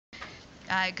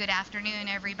Good afternoon,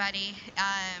 everybody.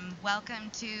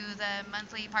 Welcome to the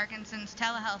monthly Parkinson's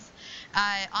telehealth.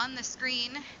 On the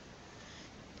screen,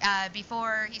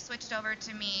 before he switched over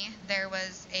to me, there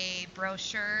was a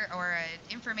brochure or an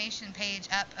information page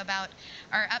up about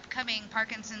our upcoming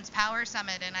Parkinson's Power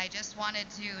Summit, and I just wanted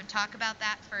to talk about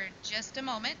that for just a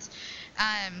moment.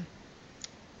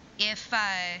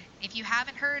 If you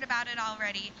haven't heard about it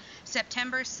already,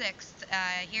 September 6th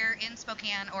here in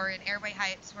Spokane or in Airway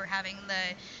Heights, we're having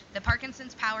the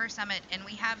Parkinson's Power Summit, and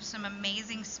we have some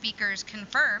amazing speakers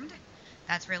confirmed.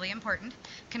 That's really important.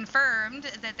 Confirmed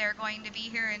that they're going to be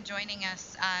here and joining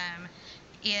us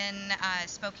in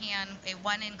Spokane.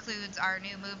 One includes our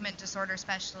new movement disorder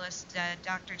specialist,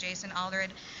 Dr. Jason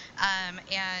Aldred,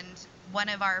 and one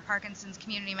of our Parkinson's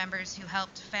community members who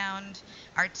helped found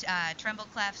our Tremble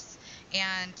Clefs,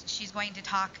 and she's going to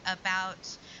talk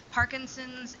about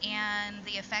Parkinson's and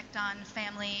the effect on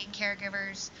family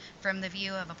caregivers from the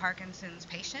view of a Parkinson's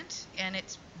patient, and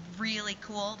it's really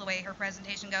cool the way her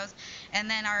presentation goes. And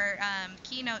then our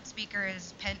keynote speaker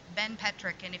is Ben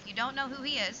Petrick, and if you don't know who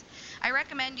he is, I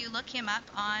recommend you look him up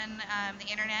on the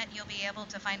internet. You'll be able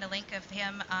to find a link of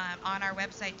him on our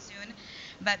website soon.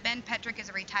 But Ben Petrick is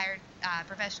a retired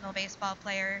professional baseball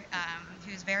player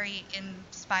who's very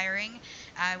inspiring.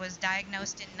 Was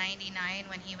diagnosed in '99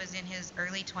 when he was in his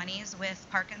early 20s with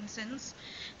Parkinson's.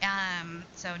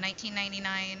 So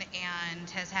 1999, and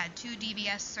has had 2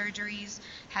 DBS surgeries,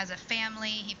 has a family.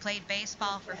 He played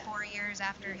baseball for 4 years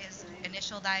after his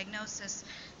initial diagnosis.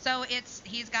 So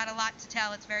he's got a lot to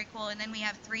tell. It's very cool. And then we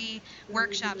have 3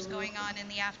 workshops going on in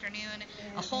the afternoon,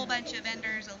 a whole bunch of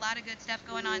vendors, a lot of good stuff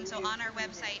going on. So on our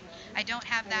website, I don't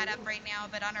have that up right now,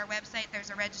 but on our website there's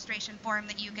a registration form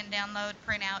that you can download,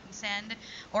 print out, and send,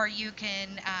 or you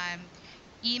can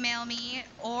email me,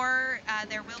 or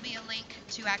there will be a link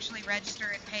to actually register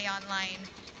and pay online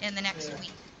in the next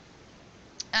week.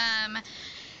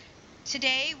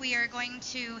 Today we are going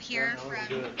to hear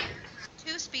from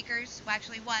 2 speakers, well,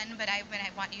 actually 1, but I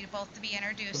want you both to be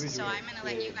introduced, so I'm going to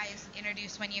let you guys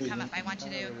introduce when you come up. I want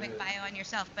you to do a quick bio on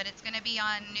yourself, but it's going to be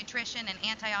on nutrition and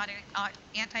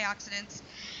antioxidants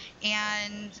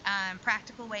and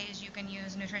practical ways you can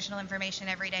use nutritional information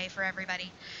every day for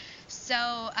everybody.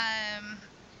 So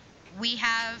we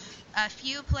have a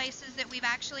few places that we've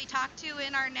actually talked to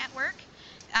in our network.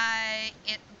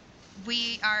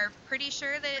 We are pretty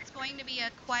sure that it's going to be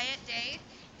a quiet day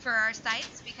for our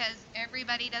sites because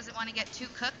everybody doesn't want to get too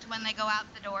cooked when they go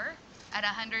out the door at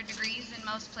 100 degrees in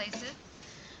most places.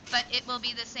 But it will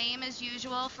be the same as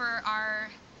usual for our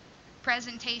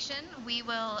presentation. We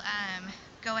will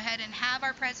go ahead and have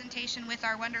our presentation with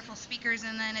our wonderful speakers,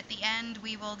 and then at the end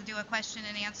we will do a question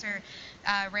and answer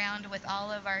round with all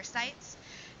of our sites.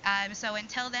 So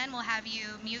until then, we'll have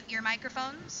you mute your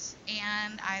microphones,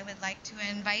 and I would like to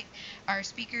invite our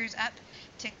speakers up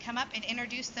to come up and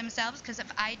introduce themselves, because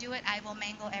if I do it, I will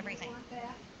mangle everything.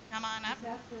 Come on up.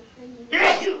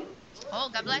 Oh,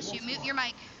 God bless you. Mute your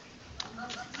mic.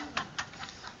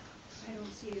 So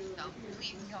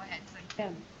please go ahead.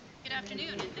 Good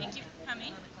afternoon, and thank you for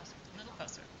coming. A little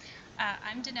closer.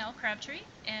 I'm Danelle Crabtree,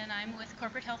 and I'm with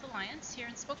Corporate Health Alliance here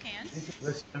in Spokane.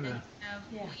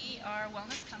 We are a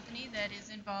wellness company that is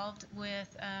involved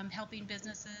with helping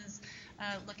businesses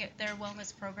look at their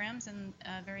wellness programs and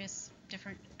various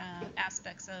different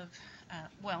aspects of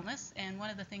wellness. And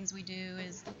one of the things we do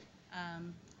is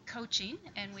coaching,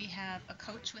 and we have a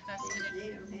coach with us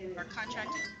today, our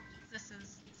contracted. This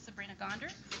is Sabrina Gonder.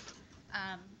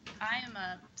 I am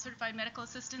a certified medical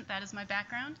assistant. That is my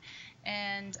background,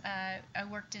 and I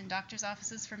worked in doctor's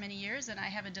offices for many years, and I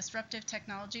have a disruptive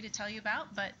technology to tell you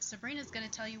about, but Sabrina is going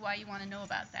to tell you why you want to know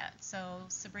about that. So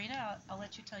Sabrina, I'll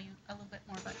let you tell you a little bit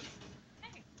more about you.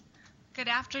 Hey. Good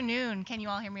afternoon. Can you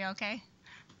all hear me okay?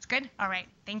 It's good? All right.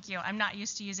 Thank you. I'm not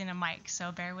used to using a mic,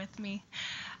 so bear with me.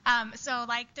 So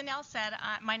like Danelle said,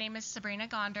 my name is Sabrina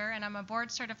Gonder, and I'm a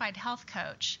board-certified health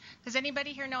coach. Does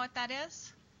anybody here know what that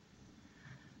is?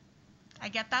 I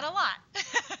get that a lot.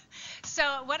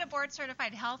 So what a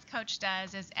board-certified health coach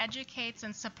does is educates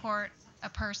and support a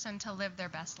person to live their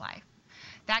best life.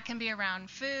 That can be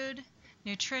around food,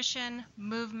 nutrition,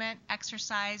 movement,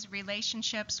 exercise,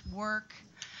 relationships, work,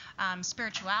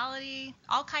 spirituality,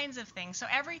 all kinds of things. So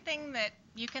everything that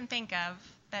you can think of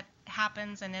that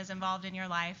happens and is involved in your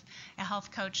life, a health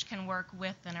coach can work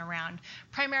with and around.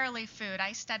 Primarily food.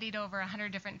 I studied over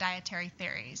 100 different dietary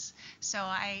theories. So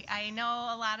I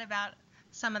know a lot about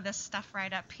some of this stuff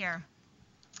right up here.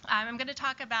 I'm going to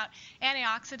talk about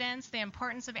antioxidants, the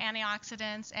importance of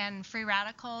antioxidants, and free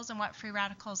radicals and what free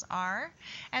radicals are.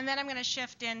 And then I'm going to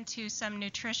shift into some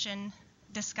nutrition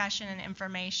discussion and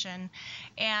information.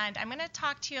 And I'm going to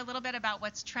talk to you a little bit about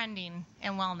what's trending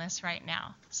in wellness right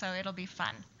now. So it'll be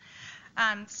fun.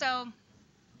 So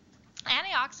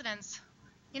antioxidants,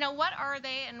 you know, what are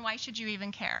they and why should you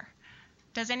even care?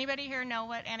 Does anybody here know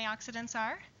what antioxidants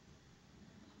are?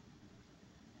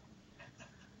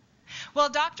 Well,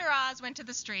 Dr. Oz went to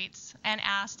the streets and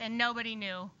asked, and nobody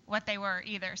knew what they were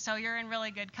either. So you're in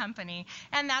really good company.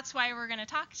 And that's why we're going to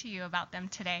talk to you about them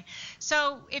today.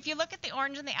 So if you look at the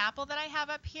orange and the apple that I have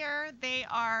up here, they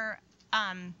are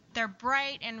they're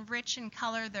bright and rich in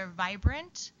color. They're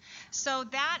vibrant. So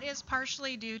that is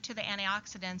partially due to the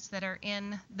antioxidants that are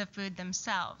in the food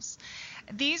themselves.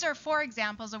 These are 4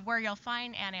 examples of where you'll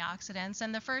find antioxidants,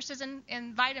 and the first is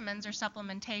in vitamins or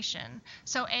supplementation.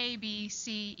 So A, B,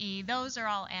 C, E, those are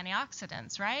all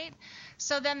antioxidants, right?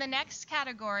 So then the next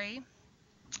category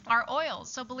are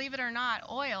oils. So believe it or not,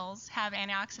 oils have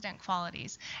antioxidant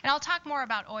qualities. And I'll talk more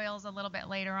about oils a little bit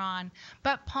later on.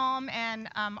 But palm and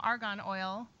argan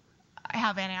oil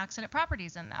have antioxidant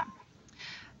properties in them.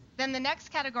 Then the next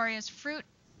category is fruit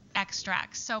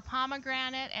extracts. So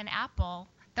pomegranate and apple,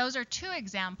 those are 2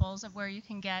 examples of where you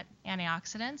can get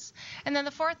antioxidants. And then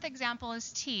the 4th example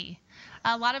is tea.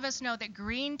 A lot of us know that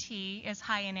green tea is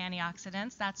high in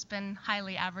antioxidants. That's been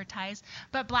highly advertised.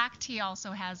 But black tea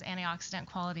also has antioxidant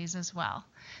qualities as well.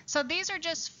 So these are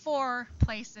just 4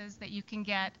 places that you can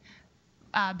get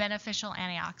beneficial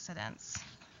antioxidants.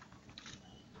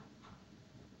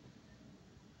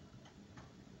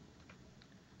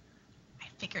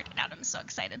 Figured it out. I'm so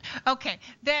excited. Okay,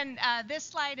 then this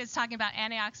slide is talking about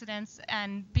antioxidants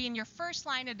and being your first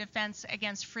line of defense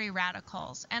against free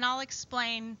radicals. And I'll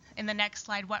explain in the next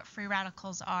slide what free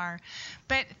radicals are.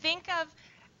 But think of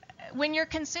when you're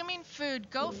consuming food,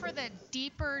 go for the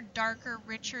deeper, darker,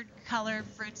 richer colored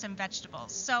fruits and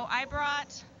vegetables. So I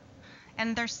brought,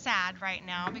 and they're sad right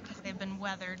now because they've been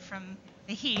weathered from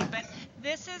the heat, but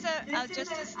this is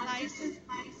just a slice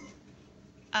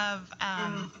of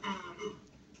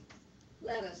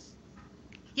lettuce.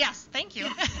 Yes, thank you.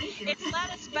 It's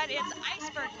lettuce, but it's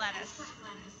iceberg lettuce.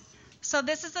 So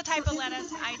this is the type of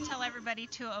lettuce I tell everybody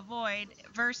to avoid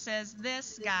versus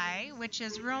this guy, which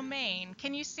is romaine.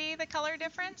 Can you see the color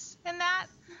difference in that?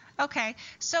 Okay,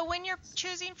 so when you're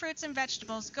choosing fruits and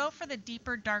vegetables, go for the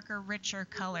deeper, darker, richer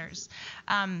colors.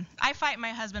 I fight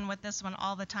my husband with this one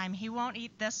all the time. He won't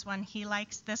eat this one. He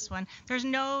likes this one. There's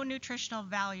no nutritional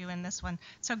value in this one,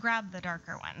 so grab the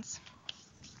darker ones.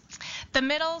 The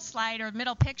middle slide or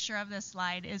middle picture of this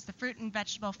slide is the fruit and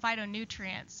vegetable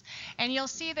phytonutrients. And you'll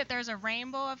see that there's a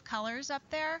rainbow of colors up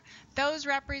there. Those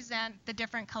represent the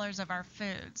different colors of our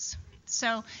foods.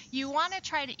 So you want to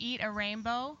try to eat a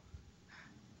rainbow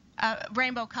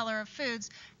color of foods.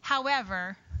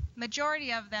 However,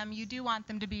 majority of them, you do want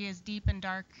them to be as deep and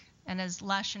dark and as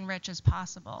lush and rich as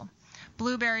possible.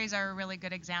 Blueberries are a really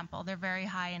good example. They're very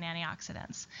high in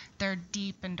antioxidants. They're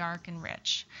deep and dark and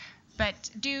rich.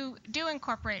 But do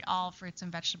incorporate all fruits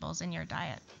and vegetables in your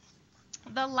diet.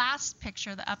 The last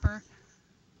picture, the upper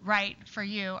right for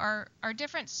you, are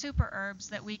different super herbs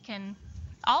that we can,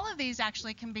 all of these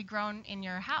actually can be grown in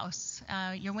your house,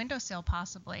 your windowsill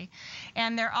possibly.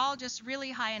 And they're all just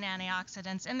really high in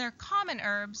antioxidants. And they're common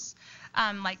herbs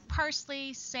like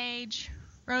parsley, sage,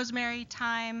 rosemary,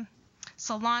 thyme,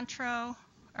 cilantro,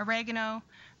 oregano,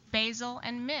 basil,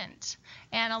 and mint.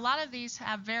 And a lot of these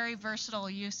have very versatile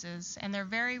uses, and they're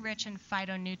very rich in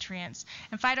phytonutrients.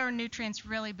 And phytonutrients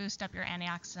really boost up your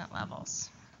antioxidant levels.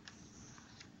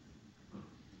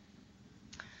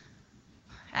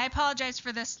 I apologize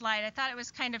for this slide. I thought it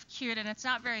was kind of cute, and it's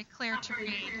not very clear to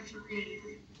read.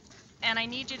 And I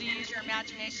need you to use your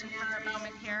imagination for a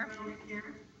moment here.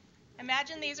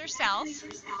 Imagine these are cells,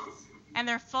 and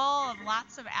they're full of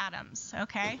lots of atoms,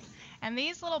 okay? And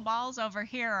these little balls over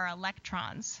here are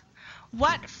electrons.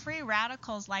 What free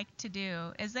radicals like to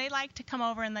do is they like to come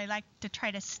over and they like to try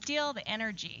to steal the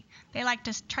energy. They like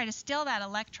to try to steal that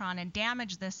electron and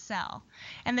damage this cell.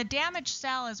 And the damaged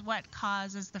cell is what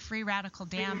causes the free radical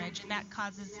damage, and that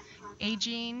causes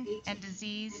aging and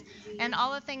disease and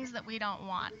all the things that we don't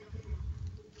want.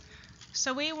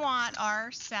 So we want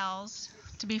our cells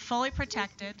to be fully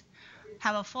protected,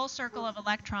 have a full circle of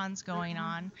electrons going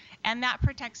on, and that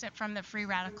protects it from the free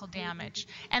radical damage.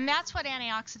 And that's what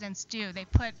antioxidants do. They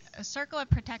put a circle of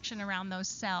protection around those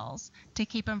cells to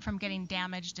keep them from getting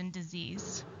damaged and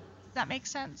diseased. Does that make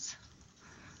sense?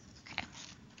 Okay.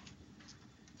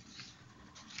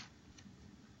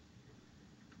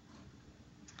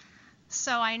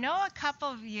 So I know a couple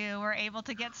of you were able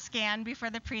to get scanned before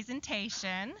the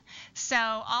presentation. So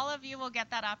all of you will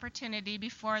get that opportunity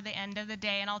before the end of the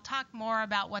day. And I'll talk more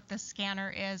about what the scanner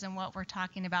is and what we're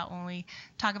talking about when we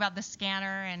talk about the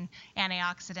scanner and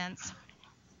antioxidants.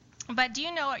 But do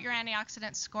you know what your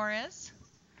antioxidant score is?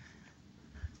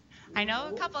 I know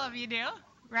a couple of you do.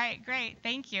 Right, great,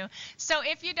 thank you. So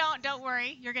if you don't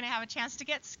worry, you're going to have a chance to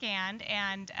get scanned,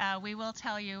 and we will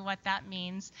tell you what that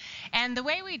means. And the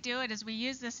way we do it is we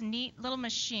use this neat little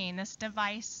machine, this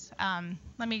device.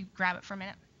 Let me grab it for a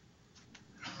minute.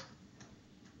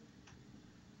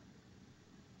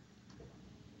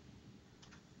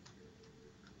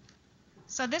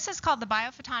 So this is called the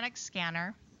biophotonic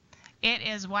scanner. It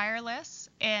is wireless,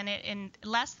 and in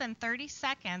less than 30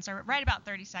 seconds, or right about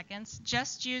 30 seconds,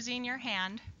 just using your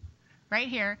hand right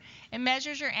here, it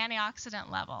measures your antioxidant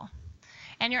level.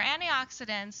 And your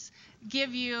antioxidants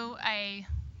give you an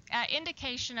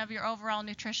indication of your overall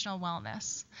nutritional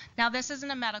wellness. Now, this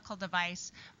isn't a medical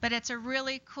device, but it's a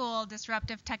really cool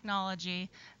disruptive technology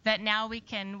that now we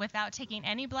can, without taking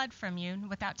any blood from you,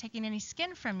 without taking any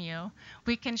skin from you,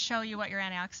 we can show you what your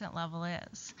antioxidant level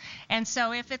is. And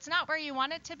so if it's not where you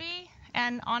want it to be,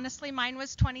 and honestly mine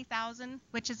was 20,000,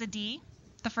 which is a D,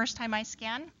 the first time I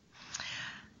scanned,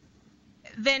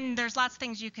 then there's lots of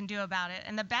things you can do about it.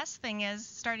 And the best thing is,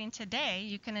 starting today,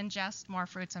 you can ingest more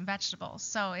fruits and vegetables.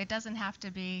 So it doesn't have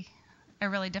to be a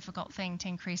really difficult thing to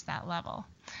increase that level.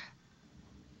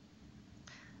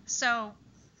 So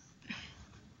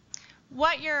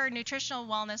what your nutritional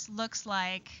wellness looks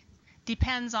like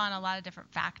depends on a lot of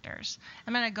different factors.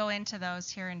 I'm going to go into those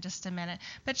here in just a minute.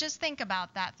 But just think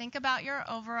about that. Think about your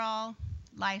overall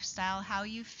lifestyle, how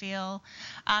you feel.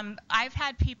 I've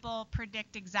had people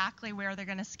predict exactly where they're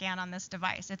going to scan on this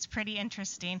device. It's pretty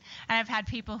interesting. And I've had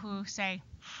people who say,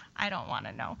 I don't want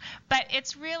to know. But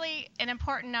it's really an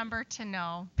important number to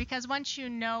know, because once you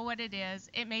know what it is,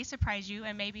 it may surprise you.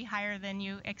 It may be higher than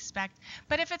you expect.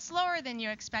 But if it's lower than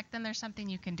you expect, then there's something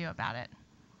you can do about it.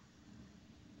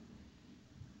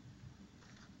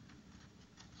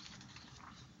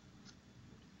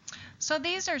 So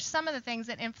these are some of the things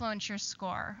that influence your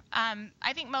score.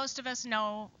 I think most of us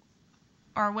know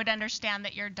or would understand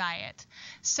that your diet.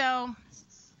 So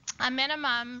a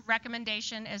minimum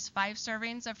recommendation is 5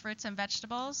 servings of fruits and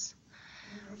vegetables.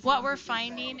 What we're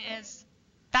finding is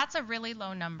that's a really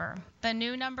low number. The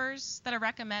new numbers that are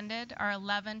recommended are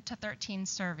 11 to 13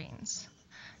 servings.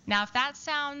 Now, if that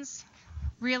sounds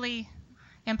really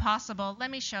impossible, let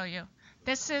me show you.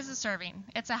 This is a serving.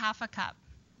 It's a half a cup.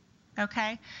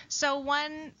 Okay, so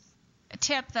one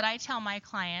tip that I tell my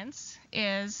clients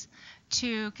is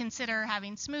to consider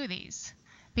having smoothies,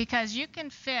 because you can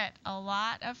fit a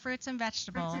lot of fruits and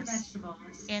vegetables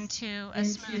into a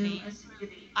smoothie.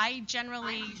 I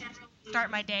generally start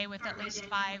my day with at least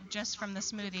 5 just from the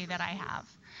smoothie that I have.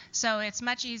 So it's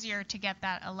much easier to get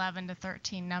that 11 to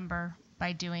 13 number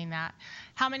by doing that.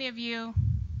 How many of you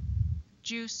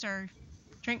juice or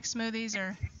drink smoothies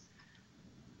or?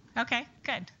 Okay,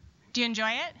 good. Do you enjoy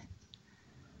it?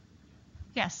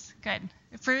 Yes, good.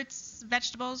 Fruits,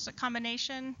 vegetables, a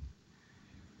combination?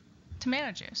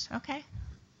 Tomato juice, okay.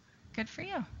 Good for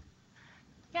you.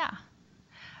 Yeah.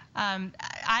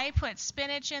 I put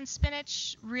spinach in.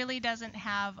 Spinach really doesn't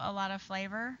have a lot of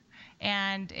flavor.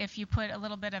 And if you put a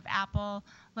little bit of apple, a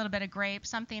little bit of grape,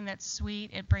 something that's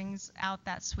sweet, it brings out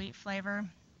that sweet flavor.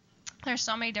 There's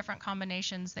so many different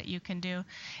combinations that you can do.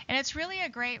 And it's really a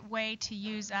great way to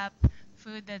use up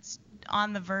food that's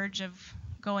on the verge of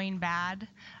going bad.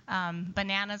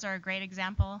 Bananas are a great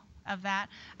example of that.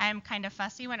 I am kind of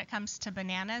fussy when it comes to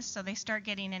bananas, so they start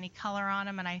getting any color on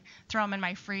them, and I throw them in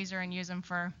my freezer and use them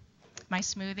for my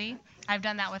smoothie. I've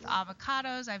done that with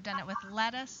avocados. I've done it with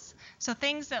lettuce. So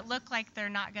things that look like they're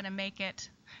not going to make it,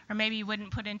 or maybe you wouldn't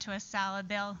put into a salad,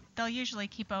 they'll usually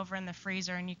keep over in the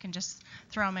freezer, and you can just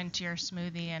throw them into your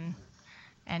smoothie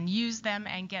and use them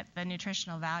and get the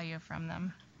nutritional value from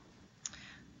them.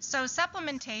 So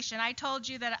supplementation, I told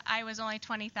you that I was only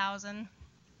 20,000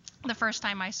 the first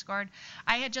time I scored.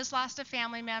 I had just lost a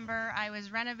family member. I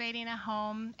was renovating a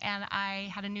home, and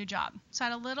I had a new job. So I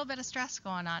had a little bit of stress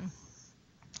going on.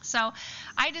 So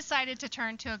I decided to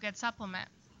turn to a good supplement.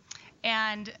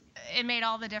 And it made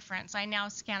all the difference. I now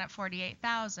scan at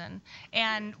 48,000.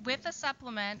 And with a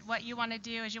supplement, what you want to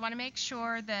do is you want to make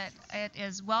sure that it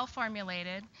is well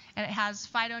formulated and it has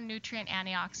phytonutrient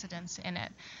antioxidants in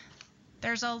it.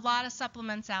 There's a lot of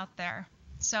supplements out there,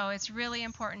 so it's really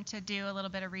important to do a little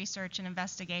bit of research and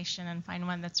investigation and find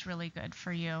one that's really good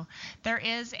for you. There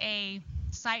is a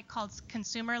site called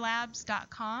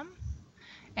consumerlabs.com,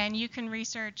 and you can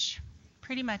research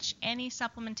pretty much any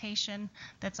supplementation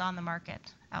that's on the market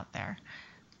out there.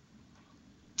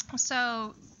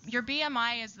 So your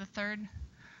BMI is the third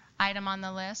item on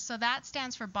the list. So that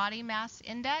stands for body mass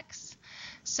index.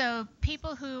 So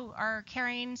people who are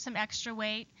carrying some extra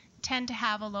weight tend to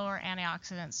have a lower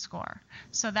antioxidant score.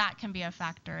 So that can be a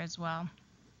factor as well.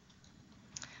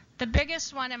 The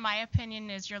biggest one, in my opinion,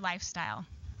 is your lifestyle.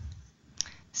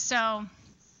 So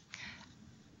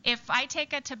if I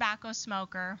take a tobacco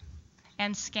smoker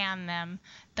and scan them,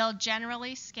 they'll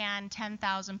generally scan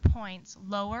 10,000 points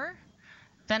lower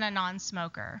than a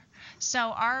non-smoker. So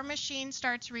our machine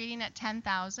starts reading at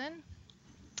 10,000,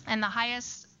 and the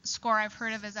highest score I've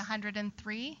heard of is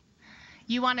 103.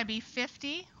 You want to be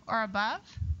 50 or above.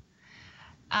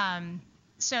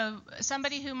 So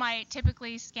somebody who might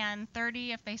typically scan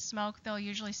 30, if they smoke, they'll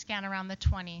usually scan around the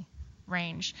 20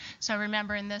 range. So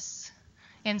remember, in this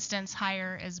instance,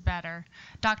 higher is better.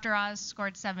 Dr. Oz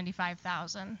scored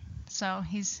 75,000, so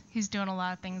he's doing a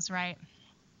lot of things right.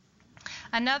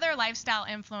 Another lifestyle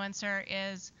influencer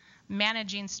is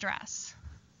managing stress.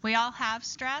 We all have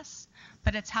stress,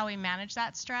 but it's how we manage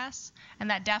that stress,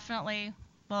 and that definitely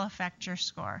will affect your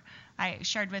score. I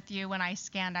shared with you when I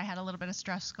scanned, I had a little bit of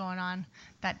stress going on.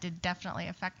 That did definitely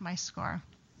affect my score.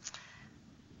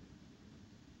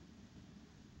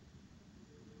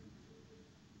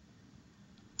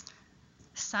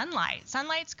 Sunlight.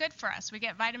 Sunlight's good for us. We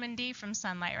get vitamin D from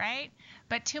sunlight, right?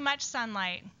 But too much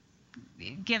sunlight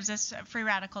gives us free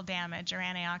radical damage or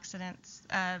antioxidants,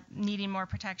 needing more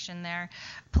protection there.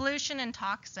 Pollution and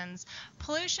toxins.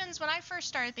 Pollutions, when I first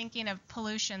started thinking of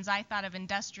pollutions, I thought of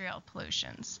industrial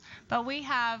pollutions. But we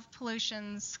have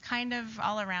pollutions kind of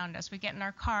all around us. We get in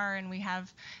our car and we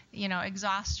have,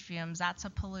 exhaust fumes. That's a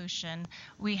pollution.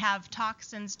 We have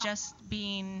toxins just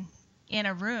being in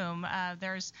a room.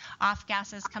 There's off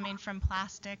gases coming from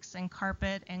plastics and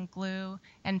carpet and glue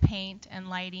and paint and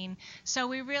lighting. So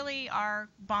we really are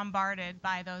bombarded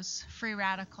by those free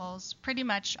radicals pretty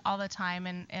much all the time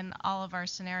in all of our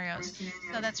scenarios.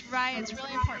 So that's right. It's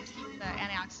really important to keep the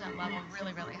antioxidant level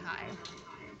really, really high.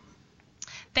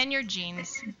 Then your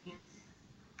genes.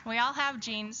 We all have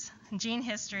genes, gene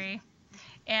history,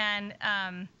 and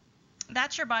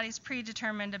that's your body's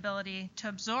predetermined ability to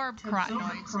absorb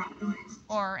carotenoids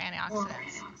or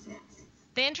antioxidants.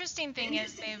 The interesting thing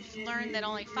is they've learned that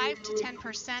only 5 to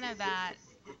 10% of that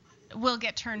will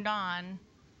get turned on,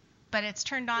 but it's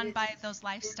turned on by those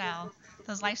lifestyle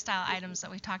items that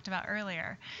we talked about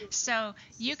earlier. So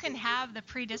you can have the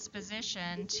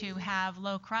predisposition to have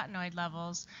low carotenoid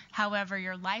levels. However,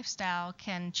 your lifestyle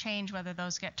can change whether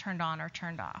those get turned on or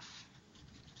turned off.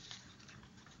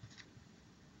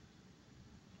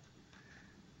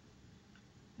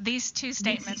 These two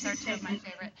statements are two of my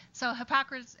favorite. So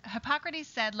Hippocrates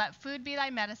said, "Let food be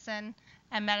thy medicine,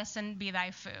 and medicine be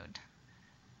thy food."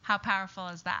 How powerful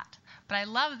is that? But I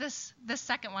love this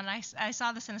second one. I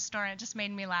saw this in a store, and it just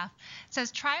made me laugh. It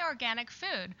says, "Try organic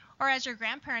food," or as your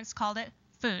grandparents called it,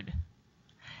 food.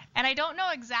 And I don't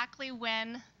know exactly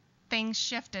when things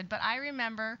shifted, but I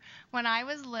remember when I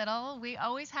was little, we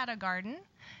always had a garden,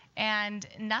 and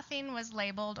nothing was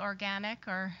labeled organic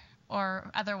or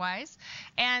otherwise.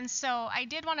 And so I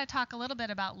did want to talk a little bit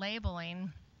about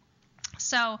labeling.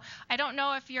 So I don't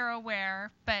know if you're aware,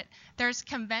 but there's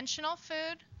conventional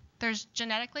food, there's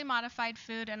genetically modified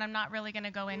food, and I'm not really going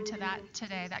to go into that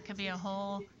today. That could be a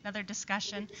whole other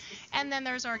discussion. And then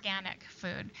there's organic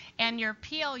food. And your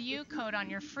PLU code on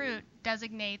your fruit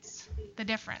designates the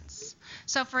difference.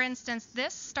 So for instance,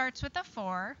 this starts with a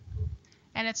 4,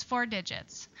 and it's 4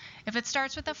 digits. If it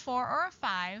starts with a 4 or a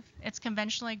 5, it's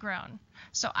conventionally grown.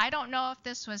 So I don't know if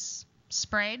this was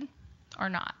sprayed or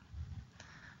not.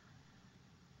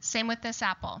 Same with this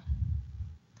apple.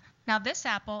 Now this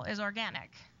apple is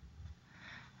organic.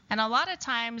 And a lot of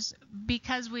times,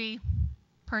 because we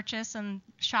purchase and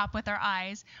shop with our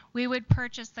eyes, we would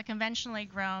purchase the conventionally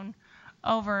grown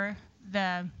over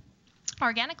the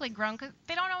organically grown, because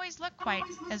they don't always look quite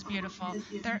as beautiful.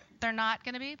 They're not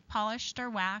going to be polished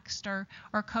or waxed or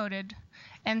coated.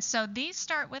 And so these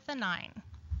start with a 9.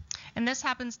 And this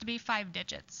happens to be 5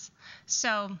 digits.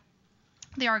 So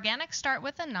the organic start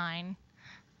with a 9.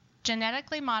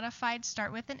 Genetically modified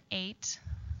start with an 8.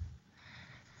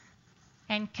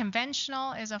 And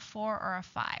conventional is a 4 or a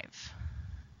 5.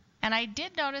 And I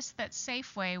did notice that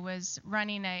Safeway was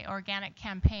running an organic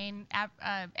campaign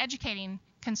educating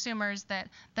consumers that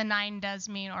the 9 does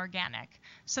mean organic.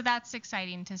 So that's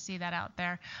exciting to see that out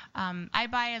there. I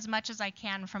buy as much as I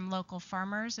can from local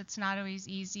farmers. It's not always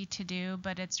easy to do,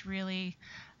 but it's really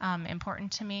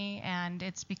important to me, and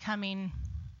it's becoming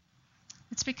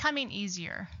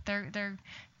easier. They're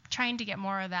trying to get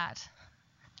more of that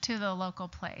to the local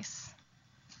place.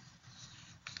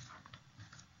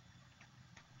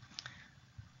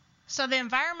 So the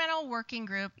Environmental Working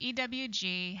Group,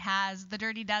 EWG, has the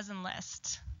Dirty Dozen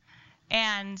list.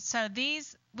 And so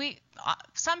these,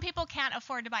 some people can't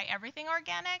afford to buy everything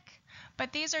organic,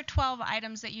 but these are 12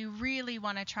 items that you really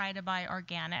want to try to buy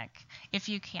organic if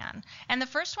you can. And the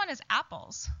first one is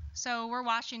apples. So we're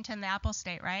Washington, the apple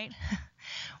state, right?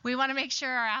 We want to make sure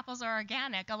our apples are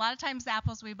organic. A lot of times the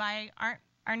apples we buy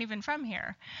aren't even from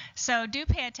here. So do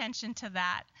pay attention to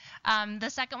that. The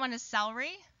second one is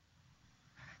celery,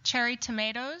 cherry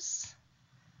tomatoes,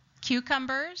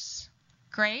 cucumbers,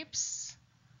 grapes,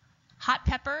 hot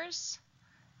peppers,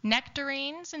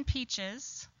 nectarines and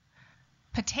peaches,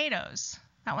 potatoes,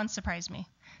 that one surprised me,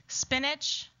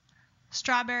 spinach,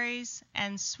 strawberries,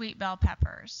 and sweet bell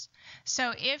peppers.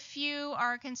 So if you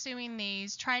are consuming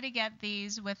these, try to get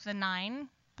these with the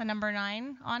number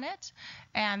 9 on it,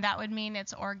 and that would mean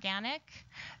it's organic.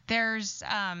 There's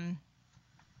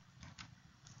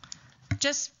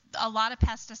just a lot of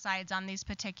pesticides on these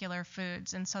particular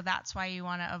foods, and so that's why you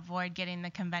want to avoid getting the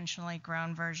conventionally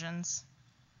grown versions.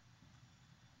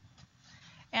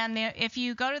 And if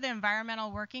you go to the Environmental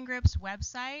Working Group's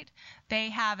website,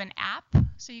 they have an app,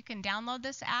 so you can download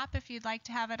this app if you'd like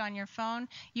to have it on your phone.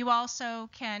 You also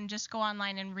can just go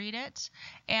online and read it,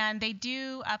 and they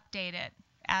do update it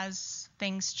as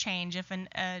things change. If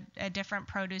a different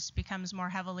produce becomes more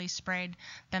heavily sprayed,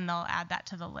 then they'll add that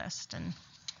to the list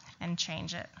and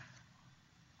change it.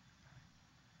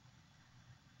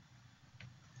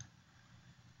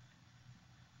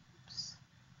 Oops.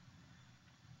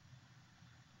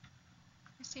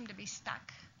 I seem to be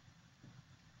stuck.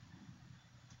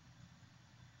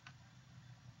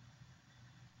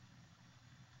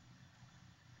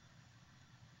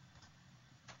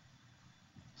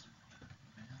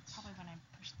 Probably when I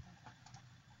push the...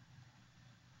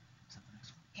 Is that the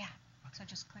next one? Yeah, so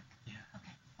just click. Yeah.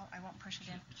 Okay. Oh, I won't push it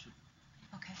in. It should.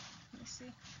 Okay, let me see.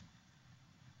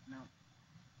 No.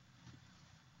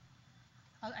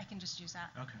 Oh, I can just use that.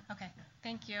 Okay. Okay,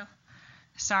 thank you.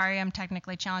 Sorry, I'm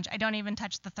technically challenged. I don't even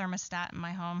touch the thermostat in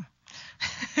my home.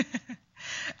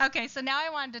 Okay, so now I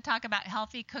wanted to talk about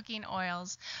healthy cooking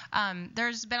oils.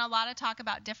 There's been a lot of talk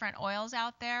about different oils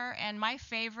out there, and my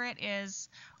favorite is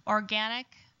organic,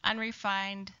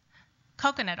 unrefined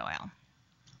coconut oil.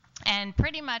 And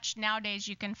pretty much nowadays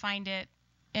you can find it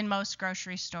in most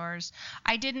grocery stores.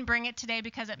 I didn't bring it today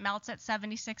because it melts at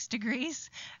 76 degrees.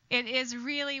 It is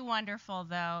really wonderful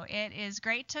though. It is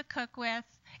great to cook with.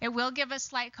 It will give a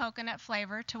slight coconut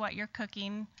flavor to what you're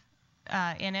cooking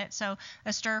in it, so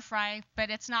a stir fry, but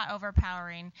it's not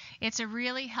overpowering. It's a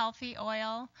really healthy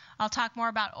oil. I'll talk more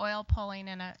about oil pulling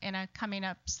in a coming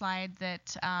up slide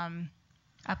that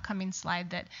upcoming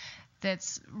slide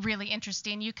that's really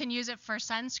interesting. You can use it for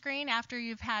sunscreen after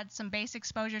you've had some base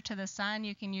exposure to the sun.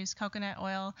 You can use coconut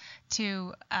oil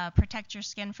to protect your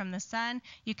skin from the sun.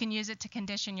 You can use it to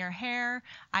condition your hair.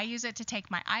 I use it to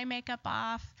take my eye makeup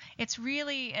off. It's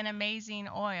really an amazing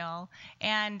oil,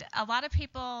 and a lot of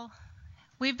people,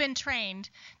 we've been trained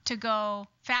to go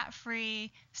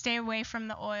fat-free, stay away from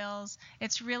the oils.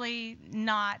 It's really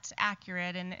not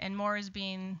accurate, and more is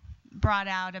being brought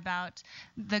out about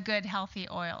the good, healthy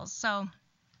oils. So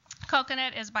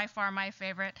coconut is by far my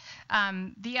favorite.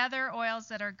 The other oils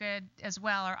that are good as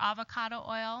well are avocado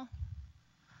oil,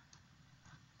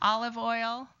 olive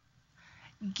oil,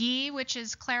 ghee, which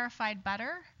is clarified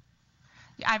butter.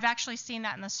 I've actually seen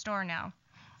that in the store now.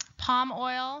 Palm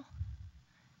oil,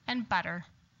 and butter.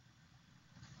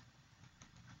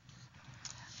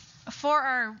 For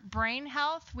our brain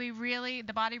health,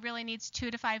 the body really needs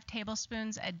 2 to 5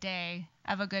 tablespoons a day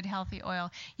of a good healthy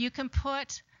oil. You can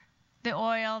put the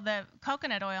oil, the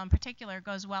coconut oil in particular,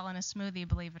 goes well in a smoothie,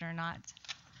 believe it or not.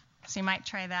 So you might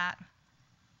try that.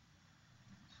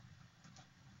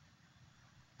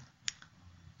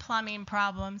 Plumbing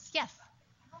problems, yes?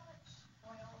 How much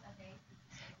oil a day?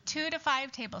 2 to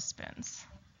 5 tablespoons.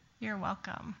 You're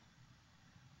welcome.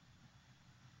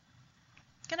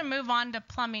 Going to move on to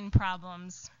plumbing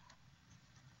problems.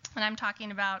 And I'm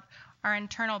talking about our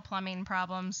internal plumbing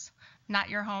problems, not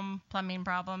your home plumbing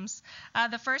problems.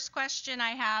 The first question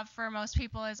I have for most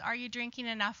people is, are you drinking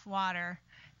enough water?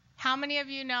 How many of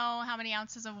you know how many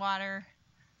ounces of water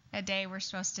a day we're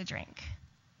supposed to drink?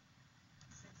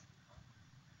 64.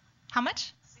 How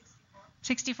much? 64.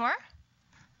 64?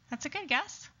 That's a good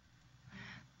guess.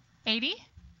 80?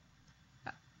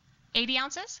 80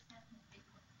 ounces?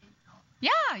 Yeah,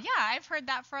 I've heard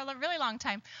that for a really long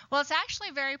time. Well, it's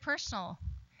actually very personal.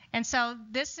 And so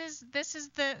this is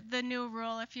the new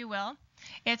rule, if you will.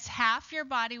 It's half your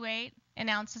body weight in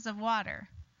ounces of water.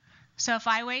 So if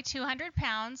I weigh 200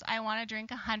 pounds, I want to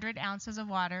drink 100 ounces of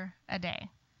water a day.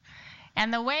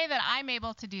 And the way that I'm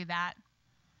able to do that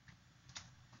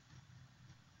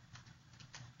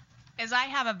is I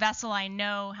have a vessel. I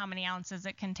know how many ounces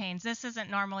it contains. This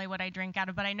isn't normally what I drink out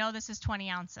of, but I know this is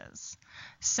 20 ounces.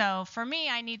 So for me,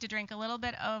 I need to drink a little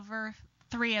bit over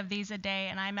 3 of these a day,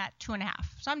 and I'm at 2.5.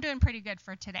 So I'm doing pretty good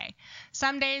for today.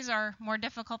 Some days are more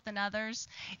difficult than others.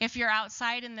 If you're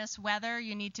outside in this weather,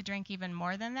 you need to drink even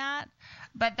more than that.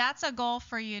 But that's a goal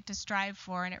for you to strive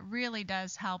for, and it really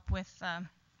does help with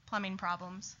plumbing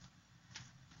problems.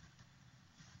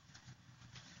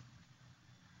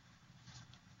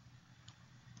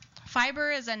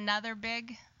 Fiber is another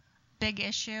big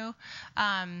issue.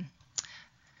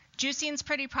 Juicing's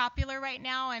pretty popular right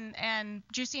now, and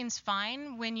juicing's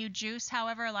fine. When you juice,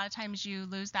 however, a lot of times you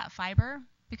lose that fiber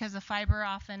because the fiber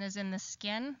often is in the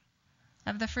skin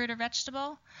of the fruit or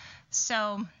vegetable.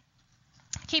 So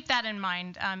keep that in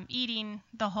mind. Eating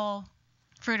the whole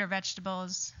fruit or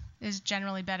vegetables is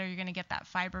generally better. You're going to get that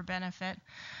fiber benefit.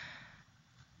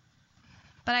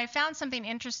 But I found something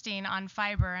interesting on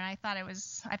fiber, and I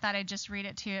thought I'd just read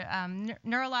it to you.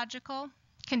 Neurological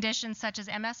conditions such as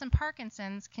MS and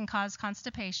Parkinson's can cause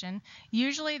constipation.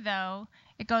 Usually, though,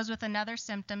 it goes with another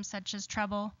symptom such as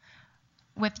trouble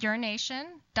with urination,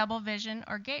 double vision,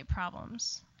 or gait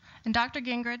problems. And Dr.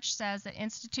 Gingrich says the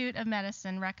Institute of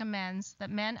Medicine recommends that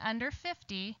men under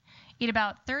 50 eat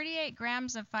about 38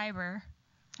 grams of fiber.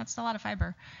 That's a lot of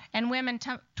fiber. And women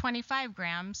 25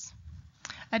 grams.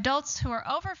 Adults who are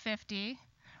over 50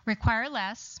 require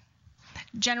less,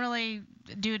 generally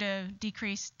due to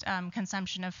decreased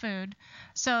consumption of food.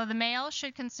 So the male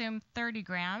should consume 30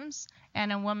 grams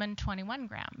and a woman 21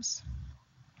 grams.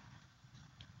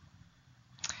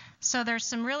 So there's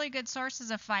some really good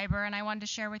sources of fiber, and I wanted to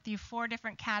share with you 4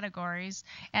 different categories,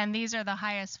 and these are the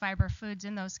highest fiber foods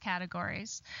in those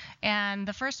categories. And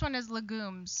the first one is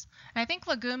legumes. And I think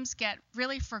legumes get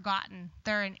really forgotten.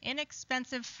 They're an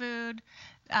inexpensive food.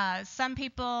 Some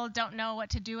people don't know what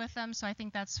to do with them, so I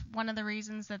think that's one of the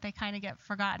reasons that they kind of get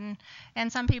forgotten.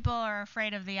 And some people are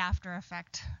afraid of the after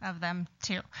effect of them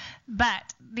too.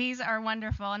 But these are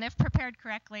wonderful, and if prepared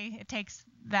correctly, it takes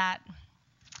that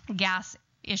gas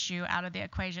issue out of the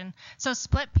equation. So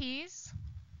split peas,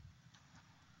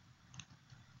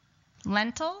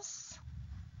 lentils,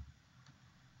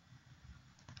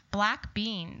 black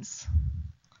beans,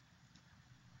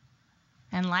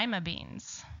 and lima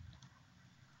beans.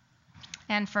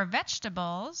 And for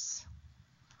vegetables,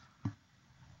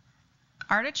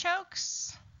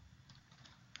 artichokes,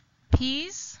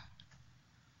 peas,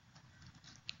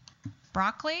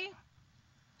 broccoli,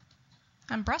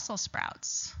 and Brussels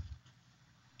sprouts.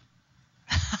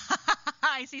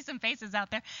 I see some faces out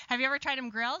there. Have you ever tried them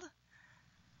grilled?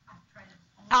 I've tried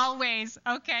it Always.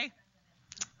 Okay.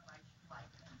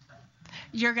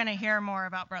 You're going to hear more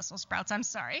about Brussels sprouts. I'm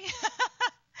sorry.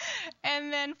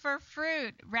 And then for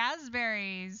fruit,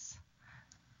 raspberries,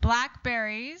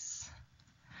 blackberries,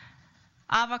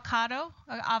 avocado.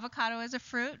 Avocado is a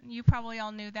fruit. You probably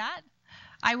all knew that.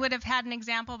 I would have had an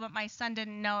example, but my son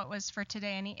didn't know it was for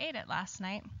today, and he ate it last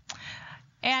night.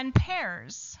 And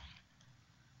pears.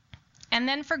 And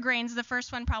then for grains, the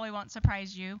first one probably won't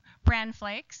surprise you. Bran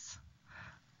flakes,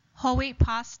 whole wheat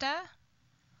pasta,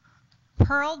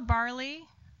 pearled barley,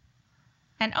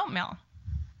 and oatmeal.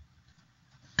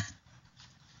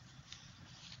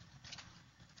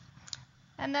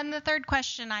 And then the third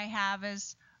question I have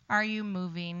is, are you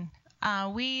moving?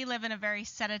 We live in a very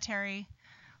sedentary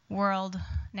world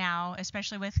now,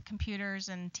 especially with computers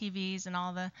and TVs and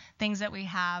all the things that we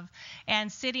have.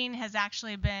 And sitting has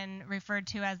actually been referred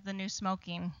to as the new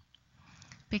smoking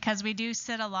because we do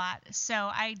sit a lot. So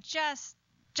I just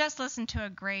listened to a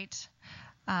great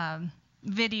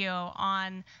video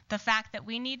on the fact that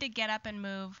we need to get up and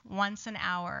move once an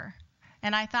hour.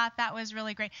 And I thought that was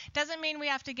really great. Doesn't mean we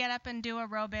have to get up and do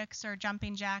aerobics or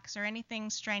jumping jacks or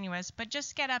anything strenuous, but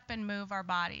just get up and move our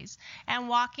bodies. And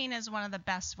walking is one of the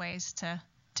best ways to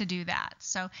do that.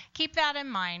 So keep that in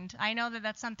mind. I know that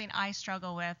that's something I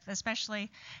struggle with,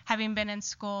 especially having been in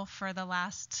school for the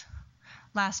last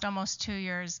almost 2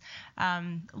 years.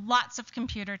 Lots of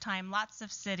computer time, lots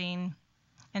of sitting.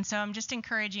 And so I'm just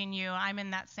encouraging you. I'm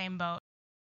in that same boat.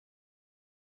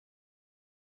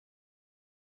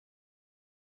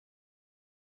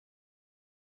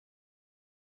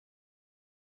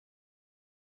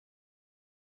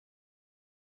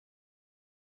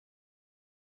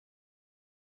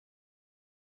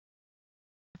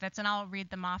 And I'll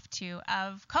read them off too,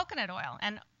 of coconut oil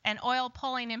and oil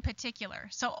pulling in particular.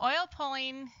 So oil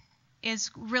pulling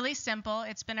is really simple.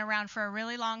 It's been around for a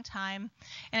really long time,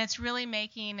 and it's really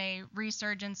making a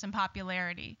resurgence in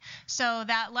popularity. So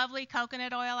that lovely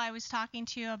coconut oil I was talking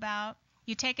to you about,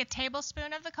 you take a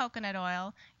tablespoon of the coconut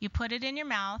oil, you put it in your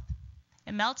mouth,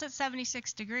 it melts at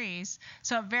 76 degrees,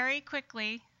 so it very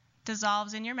quickly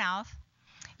dissolves in your mouth.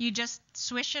 You just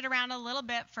swish it around a little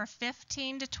bit for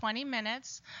 15 to 20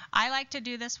 minutes. I like to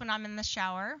do this when I'm in the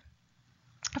shower.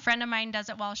 A friend of mine does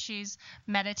it while she's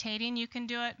meditating. You can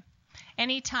do it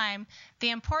anytime. The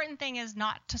important thing is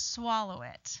not to swallow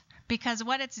it, because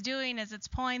what it's doing is it's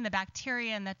pulling the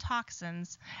bacteria and the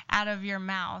toxins out of your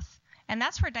mouth, and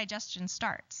that's where digestion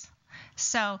starts.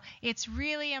 So it's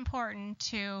really important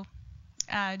to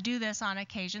do this on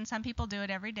occasion. Some people do it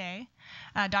every day.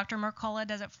 Dr. Mercola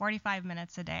does it 45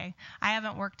 minutes a day. I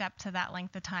haven't worked up to that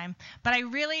length of time, but I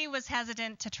really was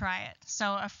hesitant to try it.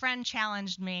 So a friend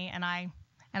challenged me, and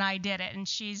I did it, and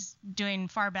she's doing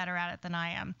far better at it than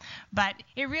I am. But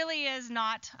it really is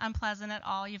not unpleasant at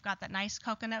all. You've got that nice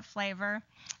coconut flavor,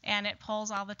 and it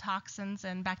pulls all the toxins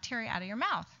and bacteria out of your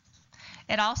mouth.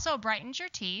 It also brightens your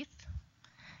teeth.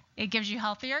 It gives you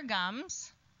healthier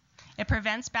gums. It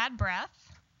prevents bad breath.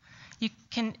 You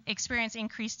can experience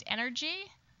increased energy,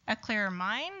 a clearer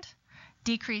mind,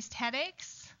 decreased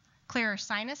headaches, clearer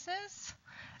sinuses,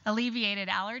 alleviated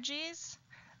allergies,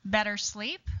 better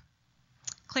sleep,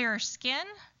 clearer skin,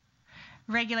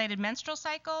 regulated menstrual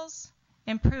cycles,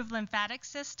 improved lymphatic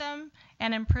system,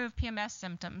 and improved PMS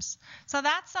symptoms. So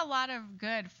that's a lot of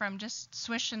good from just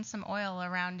swishing some oil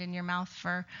around in your mouth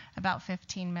for about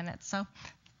 15 minutes. So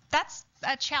that's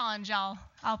a challenge I'll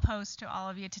pose to all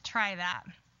of you to try that.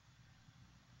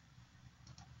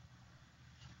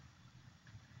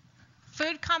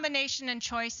 Food combination and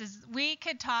choices. We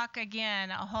could talk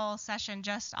again a whole session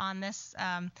just on this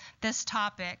this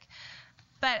topic.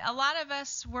 But a lot of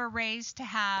us were raised to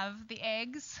have the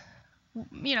eggs,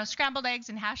 scrambled eggs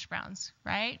and hash browns,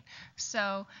 right?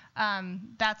 So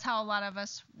that's how a lot of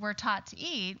us were taught to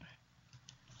eat.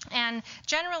 And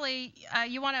generally,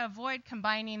 you want to avoid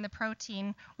combining the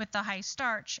protein with the high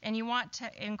starch, and you want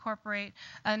to incorporate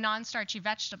a non-starchy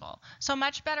vegetable. So a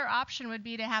much better option would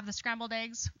be to have the scrambled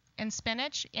eggs and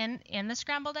spinach in the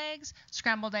scrambled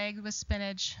egg with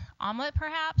spinach omelet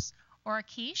perhaps, or a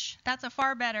quiche. That's a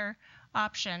far better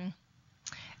option.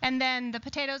 And then the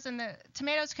potatoes and the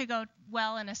tomatoes could go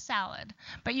well in a salad,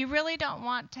 but you really don't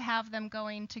want to have them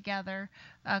going together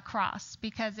across,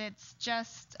 because it's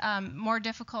just more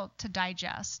difficult to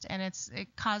digest, and it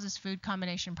causes food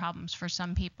combination problems for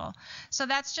some people. So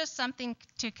that's just something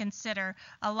to consider.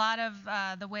 A lot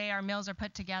of the way our meals are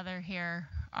put together here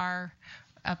are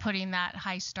putting that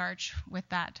high starch with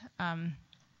that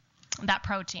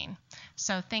protein.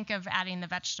 So think of adding the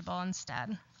vegetable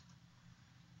instead.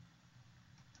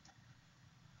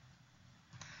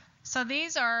 So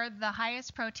these are the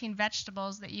highest protein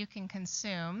vegetables that you can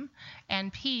consume,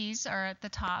 and peas are at the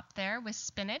top there with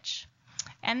spinach.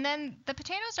 And then the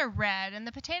potatoes are red, and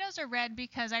the potatoes are red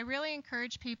because I really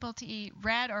encourage people to eat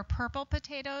red or purple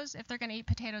potatoes if they're going to eat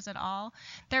potatoes at all.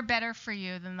 They're better for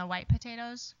you than the white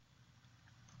potatoes.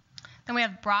 Then we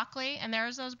have broccoli, and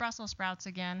there's those Brussels sprouts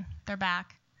again. They're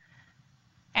back.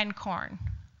 And corn.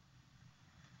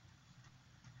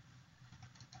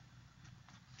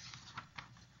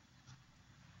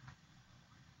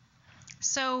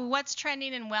 So what's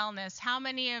trending in wellness? How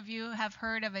many of you have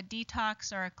heard of a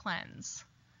detox or a cleanse?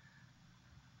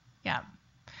 Yeah.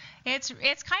 It's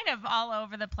kind of all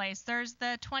over the place. There's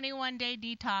the 21-day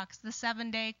detox, the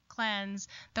 7-day cleanse,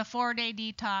 the 4-day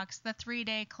detox, the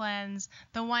 3-day cleanse,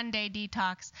 the 1-day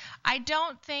detox. I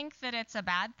don't think that it's a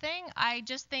bad thing. I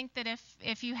just think that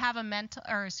if you have a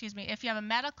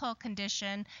medical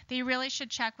condition, that you really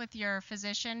should check with your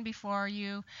physician before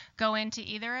you go into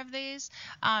either of these.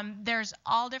 There's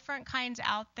all different kinds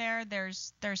out there.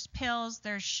 There's pills,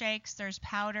 there's shakes, there's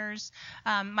powders.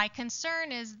 My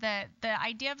concern is that the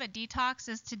idea of a detox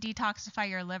is to detoxify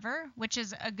your liver, which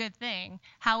is a good thing.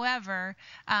 However,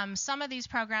 some of these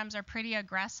programs are pretty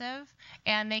aggressive,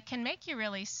 and they can make you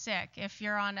really sick if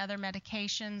you're on other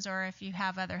medications or if you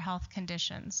have other health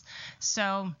conditions.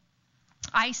 So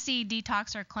I see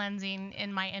detox or cleansing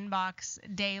in my inbox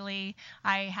daily.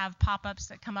 I have pop-ups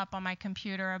that come up on my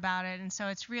computer about it, and so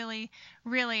it's really,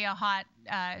 really a hot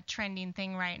trending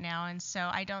thing right now. And so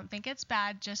I don't think it's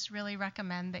bad. Just really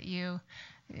recommend that you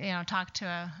talk to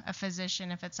a physician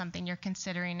if it's something you're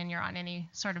considering and you're on any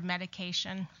sort of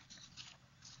medication.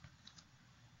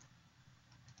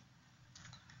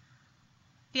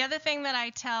 The other thing that I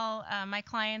tell my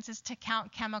clients is to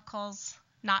count chemicals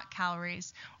not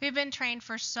calories. We've been trained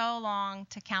for so long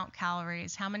to count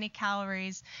calories, how many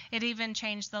calories. It even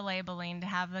changed the labeling to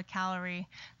have the calorie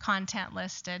content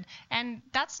listed. And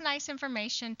that's nice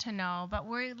information to know, but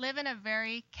we live in a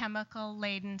very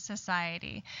chemical-laden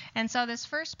society. And so this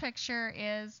first picture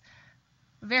is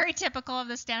very typical of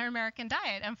the standard American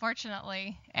diet,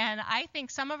 unfortunately. And I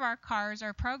think some of our cars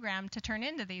are programmed to turn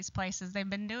into these places. They've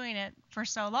been doing it for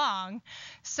so long.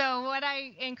 So what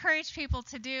I encourage people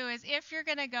to do is, if you're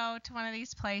going to go to one of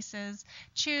these places,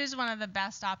 choose one of the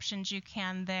best options you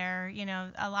can there. You know,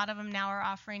 a lot of them now are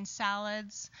offering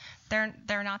salads.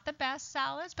 They're not the best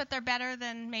salads, but they're better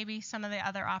than maybe some of the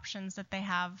other options that they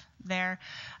have there.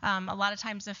 A lot of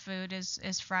times the food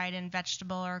is fried in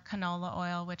vegetable or canola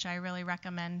oil, which I really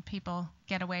recommend people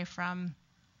get away from.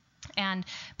 And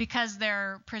because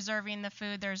they're preserving the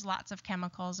food, there's lots of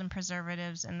chemicals and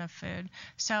preservatives in the food.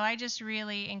 So I just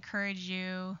really encourage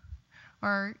you,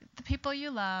 or the people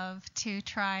you love, to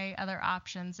try other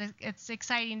options. It's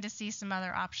exciting to see some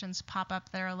other options pop up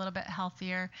that are a little bit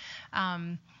healthier.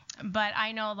 But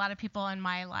I know a lot of people in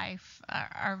my life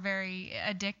are very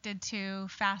addicted to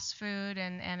fast food,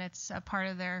 and it's a part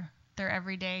of their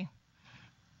everyday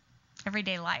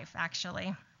life,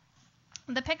 actually.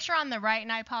 The picture on the right,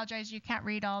 and I apologize, you can't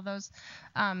read all those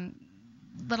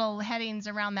little headings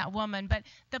around that woman, but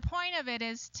the point of it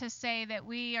is to say that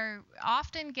we are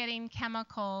often getting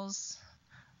chemicals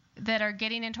that are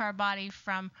getting into our body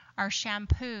from our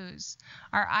shampoos,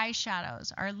 our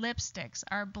eyeshadows, our lipsticks,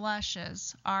 our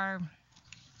blushes, our,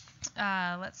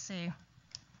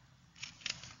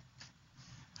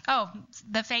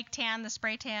 the fake tan, the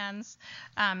spray tans,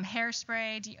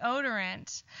 hairspray,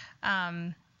 deodorant.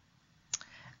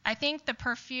 I think the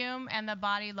perfume and the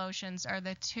body lotions are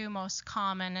the two most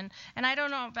common. And I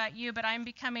don't know about you, but I'm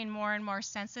becoming more and more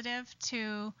sensitive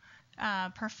to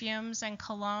perfumes and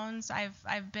colognes.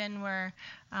 I've been where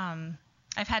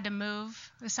I've had to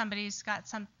move if somebody's got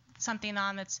something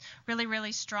on that's really,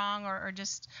 really strong, or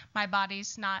just my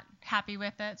body's not happy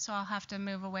with it, so I'll have to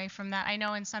move away from that. I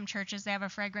know in some churches they have a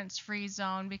fragrance-free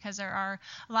zone because there are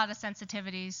a lot of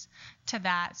sensitivities to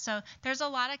that. So there's a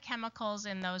lot of chemicals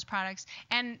in those products.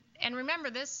 And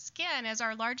remember, this skin is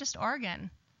our largest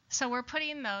organ. So we're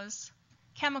putting those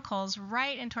chemicals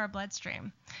right into our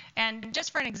bloodstream. And just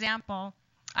for an example,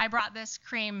 I brought this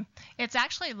cream. It's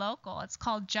actually local. It's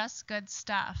called Just Good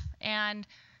Stuff. And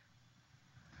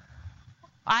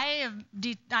I'm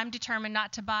determined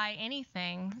not to buy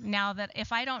anything now that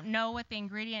if I don't know what the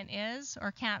ingredient is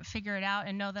or can't figure it out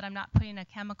and know that I'm not putting a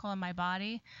chemical in my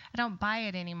body, I don't buy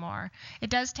it anymore. It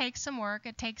does take some work.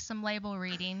 It takes some label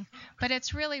reading, but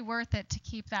it's really worth it to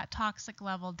keep that toxic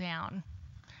level down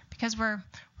because we're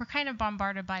kind of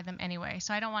bombarded by them anyway.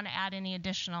 So I don't want to add any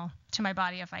additional to my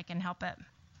body if I can help it.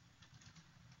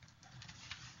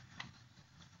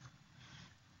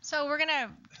 So we're going to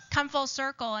come full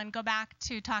circle and go back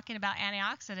to talking about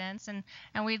antioxidants, and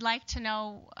we'd like to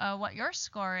know what your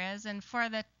score is. And for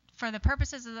the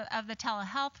purposes of the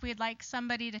telehealth, we'd like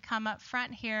somebody to come up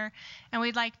front here, and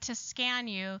we'd like to scan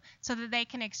you so that they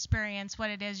can experience what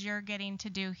it is you're getting to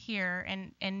do here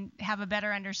and have a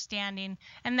better understanding,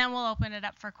 and then we'll open it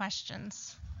up for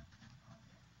questions.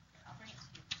 I'll bring it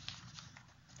to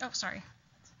you. Oh, sorry.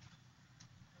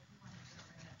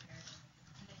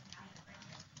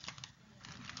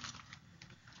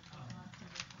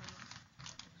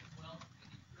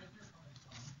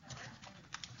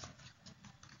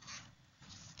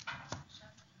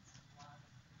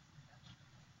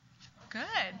 Good,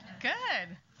 good.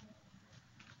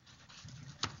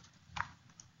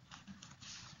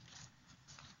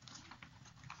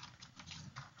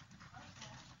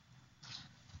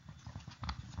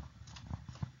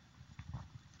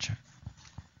 Sure.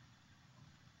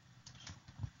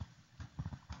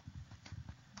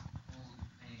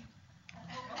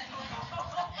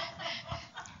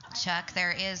 Chuck,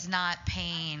 there is not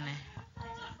pain.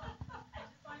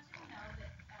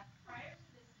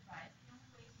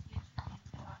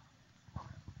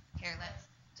 Here, let's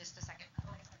just a second.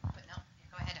 But no,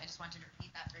 go ahead. I just wanted to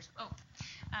repeat that first.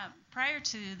 Prior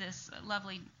to this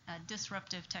lovely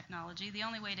disruptive technology, the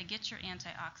only way to get your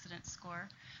antioxidant score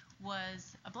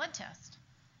was a blood test.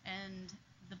 And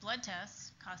the blood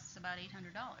test costs about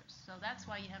 $800. So that's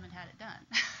why you haven't had it done.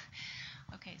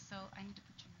 Okay, so I need to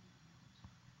put your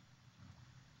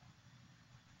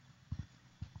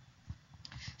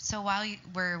So while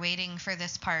we're waiting for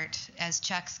this part, as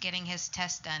Chuck's getting his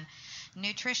test done,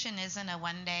 nutrition isn't a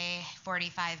one-day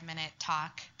 45-minute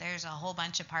talk. There's a whole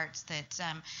bunch of parts that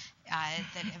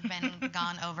have been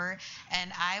gone over,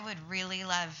 and I would really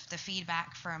love the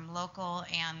feedback from local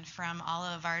and from all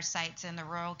of our sites in the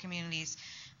rural communities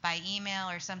by email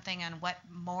or something on what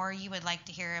more you would like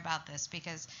to hear about this,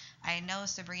 because I know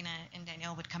Sabrina and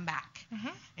Danelle would come back. Mm-hmm.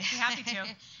 Be happy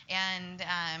to. and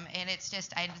it's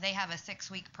just they have a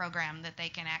 6-week program that they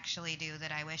can actually do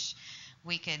that I wish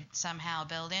we could somehow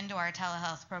build into our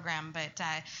telehealth program. But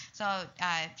so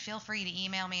feel free to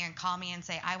email me and call me and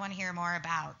say, I want to hear more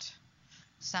about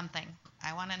something.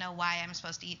 I want to know why I'm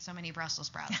supposed to eat so many Brussels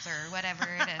sprouts or whatever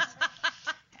it is.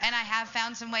 And I have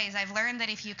found some ways. I've learned that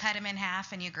if you cut them in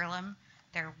half and you grill them,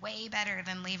 they're way better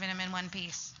than leaving them in one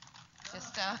piece.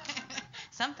 Just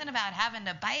something about having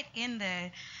to bite in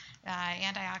the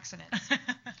antioxidants.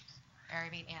 Or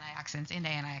I mean antioxidants, into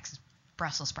antioxidants,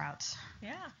 Brussels sprouts.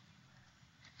 Yeah.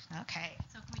 Okay.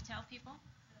 So can we tell people?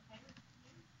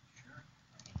 Sure.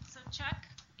 So Chuck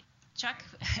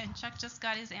just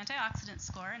got his antioxidant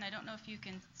score, and I don't know if you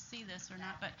can see this or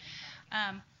not, but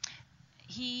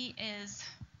he is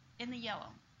in the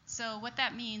yellow. So what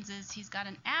that means is he's got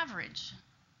an average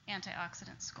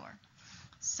antioxidant score.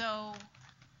 So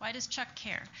why does Chuck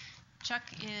care? Chuck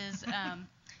is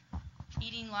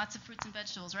eating lots of fruits and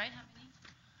vegetables, right? How many?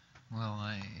 Well,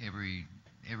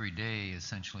 every day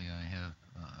essentially I have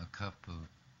a cup of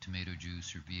tomato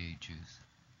juice or V8 juice.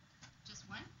 Just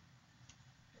one?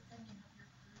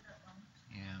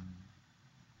 Yeah.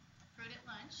 Fruit at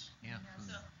lunch? Yeah,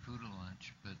 food at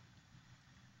lunch, but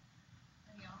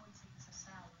And he always eats a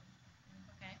salad.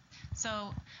 Okay.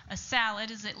 So a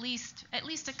salad is at least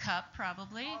a cup,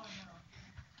 probably. Oh, no.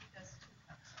 He does 2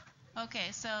 cups.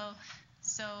 Okay, so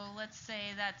let's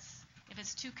say that's, if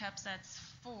it's 2 cups, that's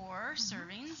 4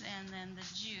 servings, and then the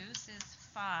juice is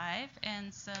 5,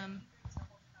 and some. It's a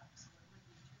whole cup, so it would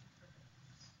be 2 for the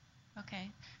juice.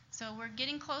 Okay, so we're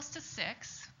getting close to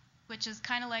 6, which is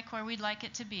kind of like where we'd like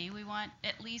it to be. We want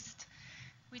at least,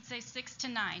 we'd say 6 to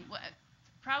 9.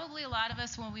 Probably a lot of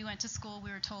us, when we went to school,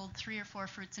 we were told 3 or 4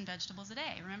 fruits and vegetables a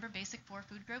day. Remember basic 4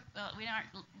 food group? Well,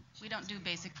 we don't do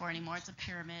basic 4 anymore. It's a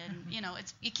pyramid. And,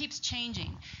 it keeps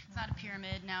changing. It's not a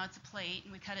pyramid now. It's a plate,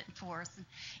 and we cut it in 4ths. And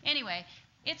anyway,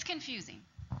 it's confusing.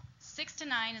 6 to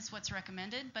 9 is what's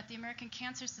recommended, but the American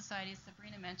Cancer Society, as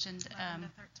Sabrina mentioned, 11 to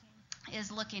 13.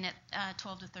 is looking at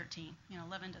 12 to 13.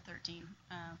 11 to 13.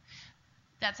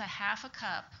 That's a half a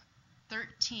cup,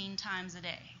 13 times a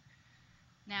day.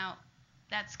 Now,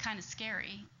 that's kind of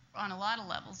scary on a lot of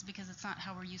levels because it's not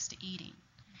how we're used to eating.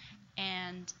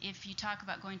 And if you talk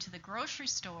about going to the grocery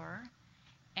store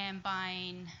and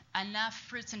buying enough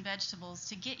fruits and vegetables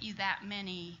to get you that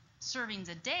many servings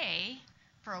a day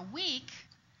for a week,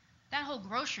 that whole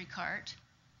grocery cart,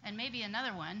 and maybe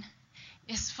another one,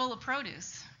 is full of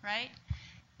produce, right?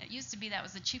 It used to be that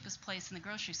was the cheapest place in the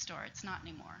grocery store. It's not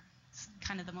anymore. It's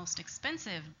kind of the most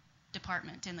expensive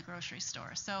department in the grocery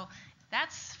store. So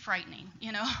that's frightening,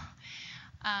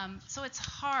 So it's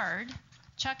hard.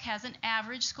 Chuck has an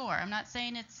average score. I'm not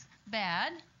saying it's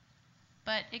bad,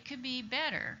 but it could be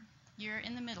better. You're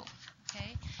in the middle,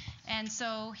 okay? And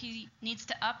so he needs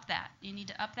to up that. You need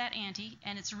to up that ante,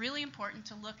 and it's really important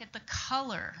to look at the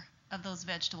color of those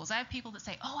vegetables. I have people that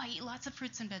say, oh, I eat lots of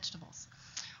fruits and vegetables.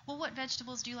 Well, what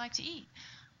vegetables do you like to eat?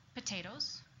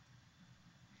 Potatoes,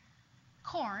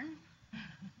 corn,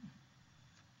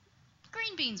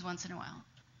 green beans once in a while.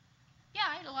 Yeah,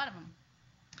 I eat a lot of them.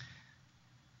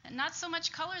 And not so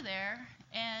much color there,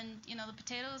 and the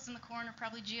potatoes and the corn are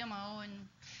probably GMO, and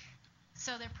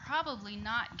so they're probably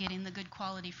not getting the good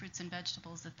quality fruits and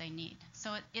vegetables that they need.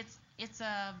 So it's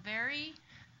a very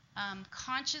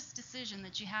conscious decision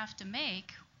that you have to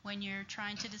make when you're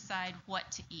trying to decide what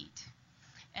to eat.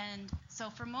 And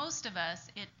so for most of us,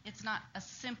 it's not a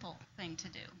simple thing to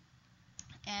do.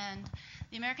 And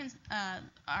the Americans,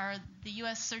 the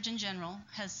U.S. Surgeon General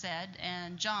has said,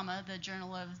 and JAMA, the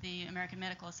Journal of the American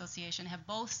Medical Association, have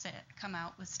both come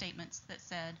out with statements that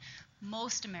said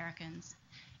most Americans,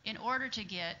 in order to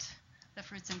get the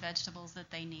fruits and vegetables that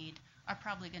they need, are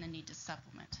probably going to need to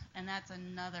supplement. And that's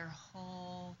another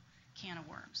whole can of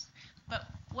worms. But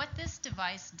what this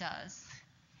device does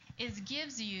is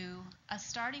gives you a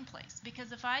starting place.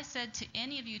 Because if I said to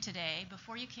any of you today,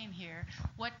 before you came here,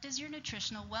 what does your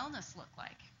nutritional wellness look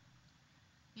like?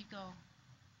 You'd go,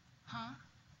 huh?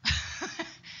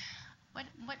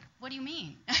 What do you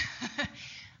mean?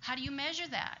 How do you measure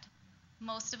that?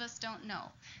 Most of us don't know.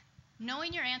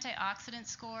 Knowing your antioxidant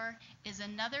score is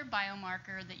another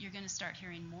biomarker that you're going to start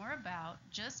hearing more about,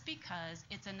 just because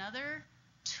it's another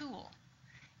tool.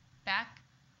 Back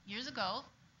years ago,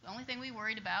 the only thing we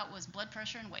worried about was blood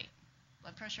pressure and weight.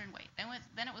 blood pressure and weight.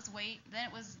 Then it was weight. Then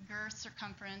it was girth,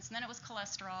 circumference. And then it was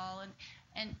cholesterol.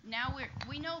 And now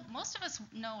we know, most of us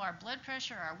know our blood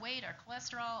pressure, our weight, our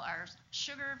cholesterol, our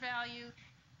sugar value.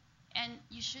 And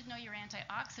you should know your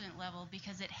antioxidant level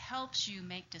because it helps you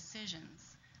make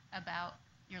decisions about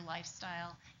your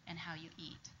lifestyle and how you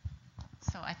eat.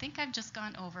 So I think I've just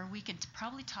gone over. We could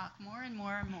probably talk more and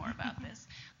more and more about this.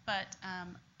 But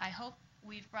I hope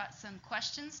we've brought some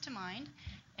questions to mind.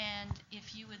 And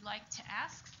if you would like to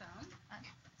ask some,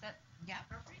 is that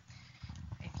appropriate?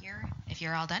 If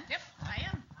you're all done. Yep, I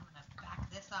am. I'm going to back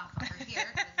this off over here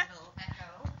because it'll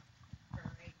echo for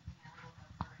right now. We'll go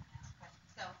over and ask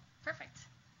questions. So, Perfect.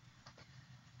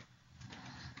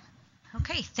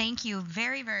 okay, thank you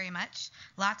very, very much.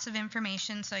 Lots of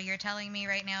information. So you're telling me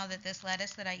right now that this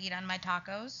lettuce that I eat on my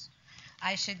tacos,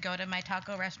 I should go to my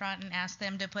taco restaurant and ask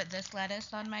them to put this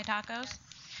lettuce on my tacos?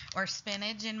 Or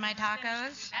spinach in my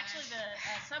tacos? Actually, the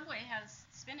Subway has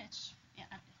spinach. Yeah,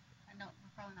 I know we're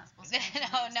probably not supposed to.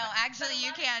 No, actually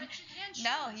you can. But you can choose.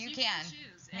 No, you can.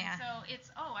 Choose. And Yeah. so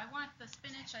it's, I want the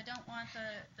spinach. I don't want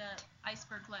the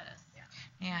iceberg lettuce.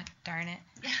 Yeah, darn it.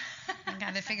 I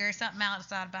got to figure something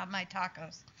else out about my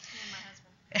tacos. Me and my husband.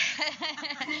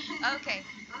 Okay.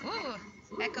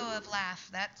 Ooh, echo of laugh.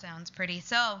 That sounds pretty.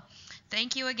 So,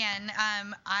 thank you again.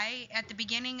 At the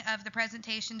beginning of the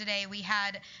presentation today, we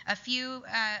had a few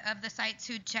of the sites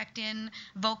who checked in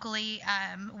vocally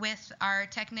with our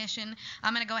technician.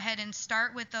 I'm going to go ahead and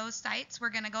start with those sites. We're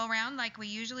going to go around like we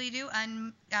usually do.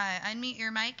 Unmute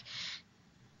your mic.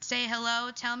 Say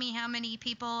hello. Tell me how many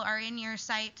people are in your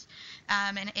site,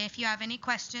 and if you have any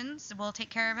questions, we'll take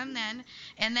care of them then.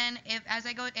 And then,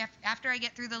 after I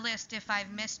get through the list, if I've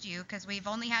missed you, because we've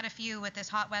only had a few with this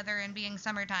hot weather and being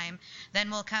summertime, then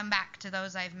we'll come back to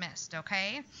those I've missed.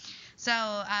 Okay?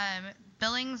 So,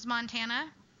 Billings,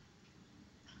 Montana.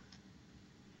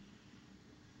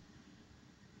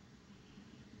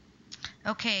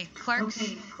 Okay,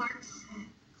 Clarkston,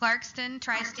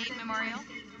 Tri-State Memorial.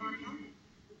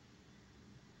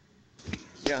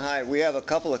 Yeah, hi. We have a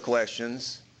couple of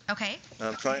questions. Okay.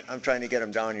 I'm trying to get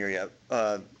them down here yet.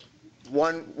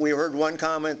 We heard one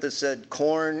comment that said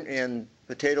corn and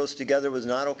potatoes together was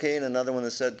not okay, and another one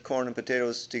that said corn and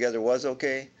potatoes together was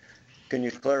okay. Can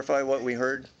you clarify what we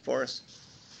heard for us?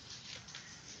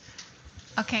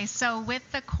 Okay, so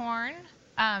with the corn,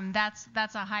 that's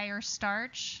a higher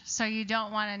starch, so you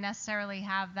don't want to necessarily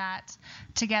have that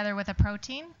together with a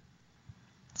protein.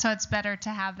 So it's better to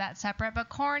have that separate. But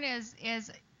corn is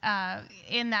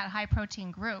in that high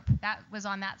protein group. That was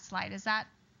on that slide. Does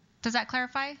that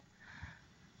clarify?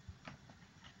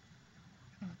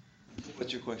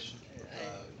 What's your question?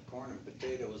 Corn and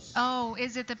potatoes. Oh,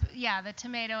 is it the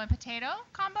tomato and potato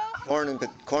combo? Corn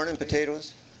and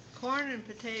potatoes? Corn and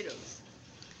potatoes.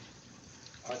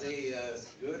 Are they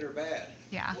good or bad?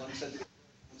 Yeah. One said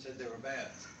they were bad.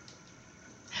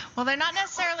 Well, they're not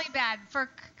necessarily bad.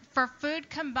 For food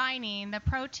combining, the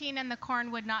protein and the corn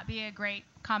would not be a great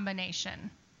combination.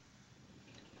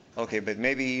 Okay, but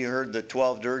maybe you heard the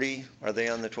 12 dirty. Are they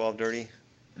on the 12 dirty?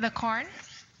 The corn?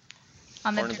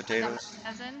 On Corn the and potatoes?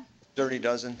 dozen? Dirty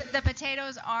dozen? The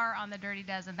potatoes are on the dirty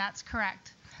dozen. That's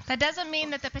correct. That doesn't mean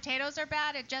that the potatoes are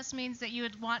bad. It just means that you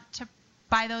would want to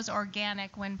buy those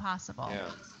organic when possible. Yeah.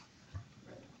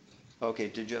 Okay,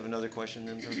 did you have another question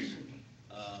then, Bruce?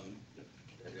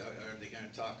 Are they going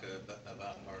to talk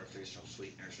about artificial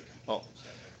sweeteners? Oh.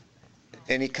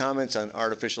 Any comments on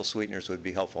artificial sweeteners would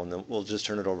be helpful, and then we'll just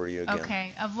turn it over to you again.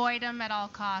 Okay, avoid them at all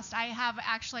costs. I have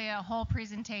actually a whole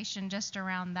presentation just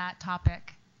around that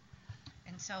topic.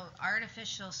 And so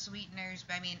artificial sweeteners,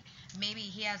 I mean, maybe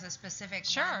he has a specific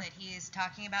Sure. one that he is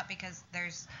talking about because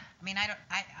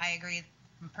I agree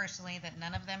personally that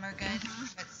none of them are good,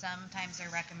 but sometimes they're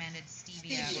recommended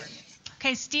stevia.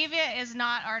 Okay, stevia is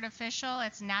not artificial,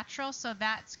 it's natural, so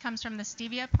that comes from the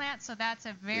stevia plant, so that's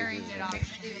a very good option.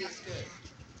 Stevia's good.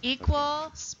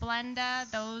 Equal, Splenda,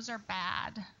 those are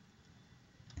bad.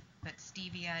 But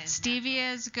stevia is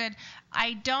Stevia is good.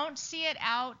 I don't see it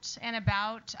out and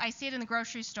about. I see it in the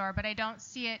grocery store, but I don't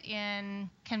see it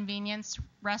in convenience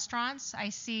restaurants. I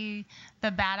see the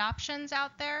bad options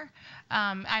out there.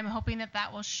 I'm hoping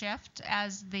that will shift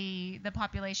as the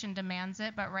population demands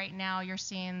it, but right now you're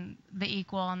seeing the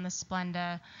Equal and the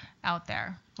Splenda out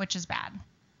there, which is bad.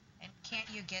 And can't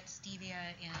you get stevia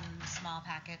in small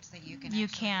packets that you can You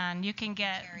can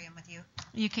get carry them with you?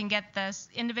 You can get the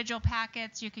individual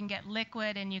packets, you can get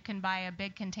liquid, and you can buy a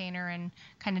big container and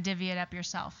kind of divvy it up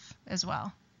yourself as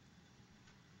well.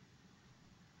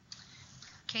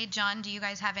 Okay, John, do you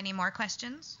guys have any more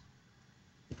questions?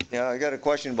 Yeah, I got a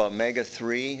question about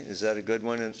omega-3. Is that a good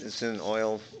one? It's in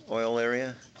oil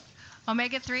area?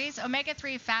 Omega-3s?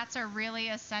 Omega-3 fats are really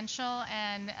essential,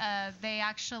 and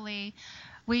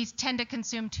we tend to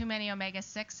consume too many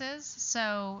omega-6s.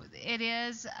 So it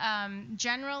is,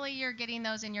 generally you're getting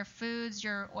those in your foods,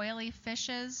 your oily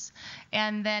fishes,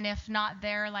 and then if not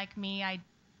there, like me, I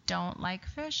don't like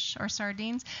fish or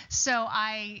sardines, so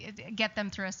I get them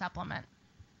through a supplement.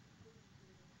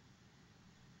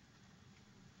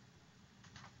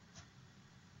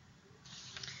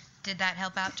 Did that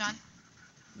help out, John?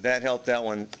 That helped that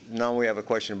one. Now we have a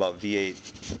question about V8.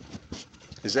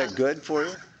 Is that good for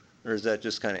you, or is that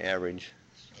just kind of average?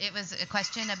 It was a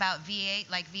question about V8,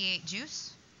 like V8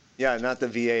 juice? Yeah, not the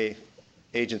VA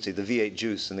agency, the V8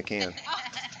 juice in the can.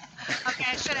 Okay,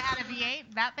 I should have had a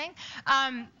V8, that thing.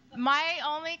 My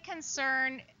only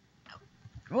concern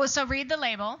was, so read the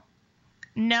label,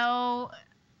 know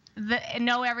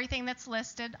everything that's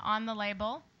listed on the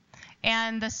label,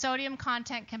 and the sodium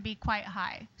content can be quite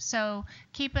high. So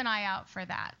keep an eye out for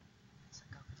that. So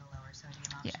go for the lower sodium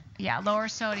option. Yeah, lower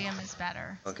sodium is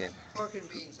better. Okay, Pork and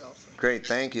beans also. great,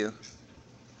 thank you.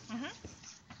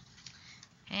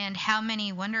 And how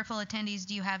many wonderful attendees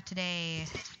do you have today?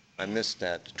 I missed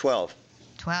that. 12.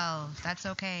 12. That's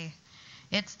okay.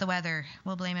 It's the weather.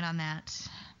 We'll blame it on that.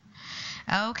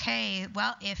 Okay.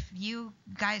 Well, if you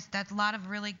guys, that's a lot of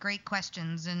really great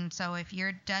questions. And so if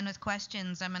you're done with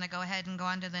questions, I'm going to go ahead and go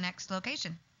on to the next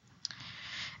location.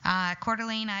 Coeur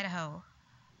d'Alene, Idaho.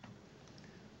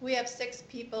 We have 6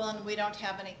 people and we don't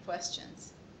have any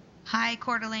questions. Hi,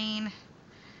 Coeur d'Alene.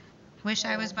 Wish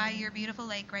I was by your beautiful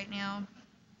lake right now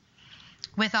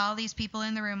with all these people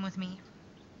in the room with me.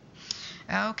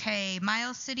 Okay,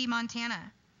 Miles City,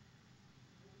 Montana.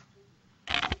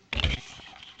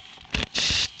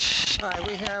 Hi,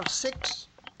 we have 7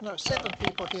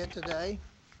 people here today,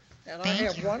 and I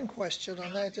have one question,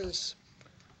 and that is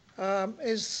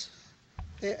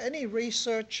there any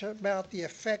research about the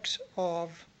effects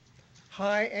of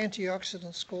high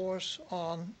antioxidant scores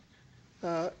on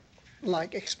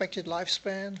like expected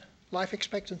lifespan, life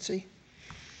expectancy?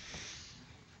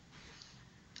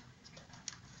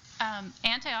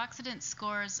 Antioxidant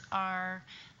scores are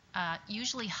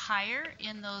usually higher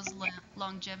in those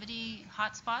longevity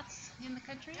hotspots in the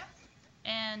country.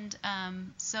 And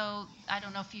so I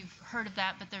don't know if you've heard of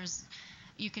that, but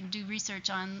you can do research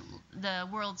on the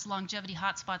world's longevity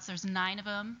hotspots. There's 9 of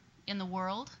them in the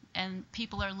world, and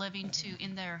people are living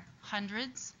in their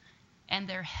hundreds, and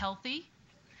they're healthy,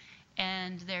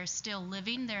 and they're still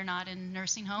living. They're not in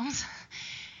nursing homes.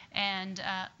 And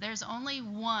there's only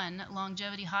one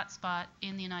longevity hotspot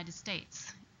in the United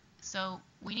States. So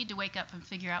we need to wake up and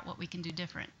figure out what we can do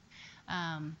different.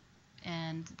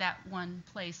 And that one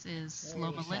place is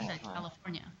Loma Linda,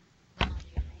 California.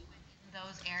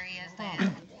 Those areas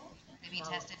that be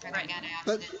tested for their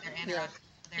antioxidants,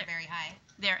 they're very high.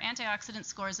 Their antioxidant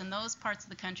scores in those parts of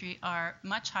the country are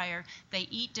much higher. They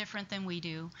eat different than we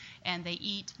do, and they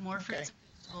eat more fruits and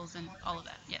vegetables and all of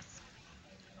that. Yes.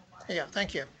 Yeah,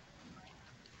 thank you.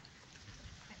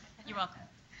 You're welcome.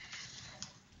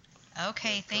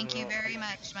 Okay, thank you very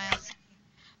much, Miles.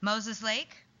 Moses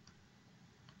Lake.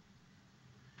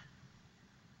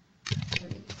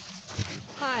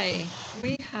 Hi,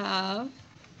 we have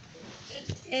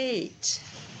 8.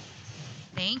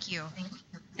 Thank you.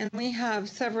 And we have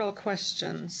several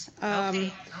questions.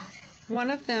 Okay. One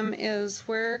of them is,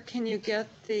 where can you get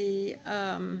the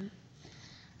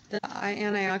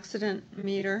antioxidant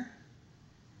meter?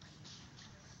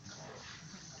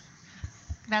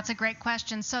 That's a great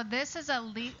question. So this is a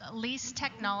lease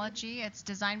technology. It's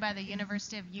designed by the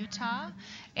University of Utah,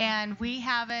 and we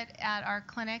have it at our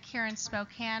clinic here in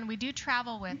Spokane. We do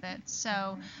travel with it,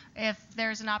 so if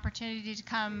there's an opportunity to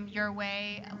come your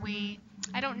way,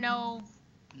 I don't know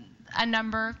a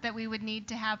number that we would need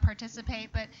to have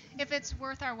participate, but if it's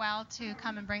worth our while to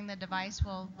come and bring the device,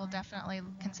 we'll definitely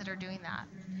consider doing that.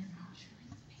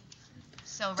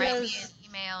 So write me an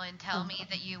email and tell me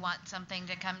that you want something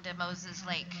to come to Moses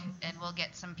Lake, and we'll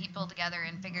get some people together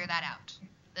and figure that out.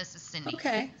 This is Cindy.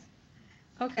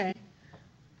 Okay.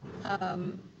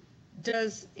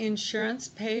 Does insurance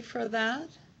pay for that?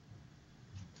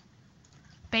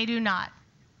 They do not.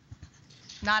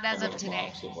 Not as of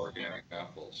today. Lots of organic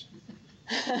apples.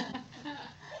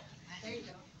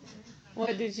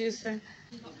 What did you say?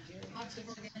 Lots of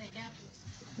organic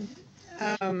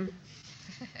apples.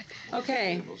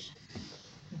 Okay.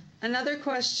 Another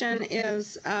question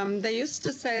is, they used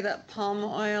to say that palm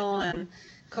oil and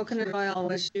coconut oil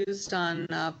was used on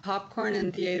popcorn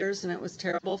in theaters and it was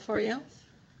terrible for you.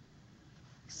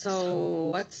 So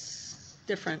what's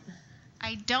different?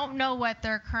 I don't know what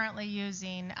they're currently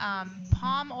using.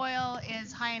 Palm oil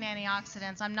is high in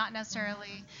antioxidants. I'm not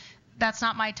necessarily that's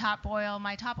not my top oil.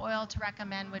 My top oil to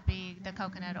recommend would be the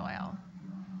coconut oil.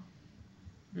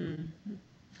 Mhm.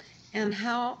 And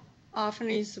how often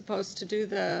are you supposed to do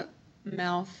the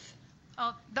mouth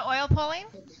Oh, the oil pulling?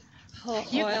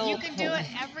 oil You can do it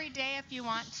pulling? every day if you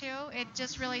want to. It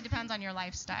just really depends on your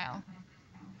lifestyle.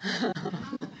 How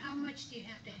much do you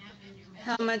have to have in your mouth?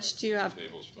 How much do you have?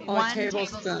 Oh, a 1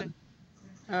 tablespoon.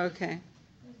 Okay.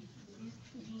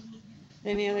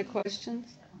 Any other questions?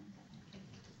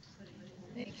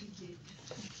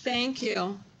 Thank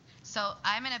you. So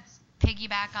I'm going to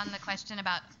piggyback on the question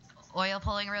about oil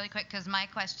pulling really quick, because my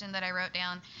question that I wrote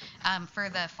down for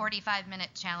the 45-minute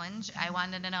challenge, I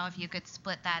wanted to know if you could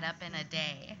split that up in a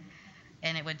day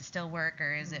and it would still work,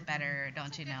 or is it better, or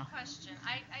don't you know? Question.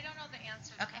 I don't know the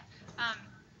answer. Okay.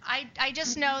 I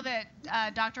just know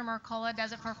that Dr. Mercola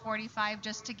does it for 45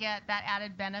 just to get that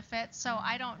added benefit. So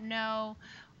I don't know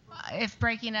if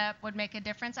breaking up would make a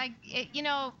difference. You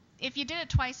know, if you did it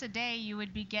twice a day, you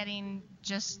would be getting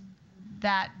just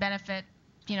that benefit,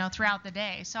 you know, throughout the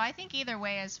day. So I think either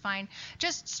way is fine.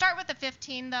 Just start with the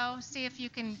 15 though. See if you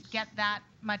can get that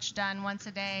much done once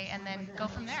a day, and then go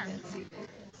from there.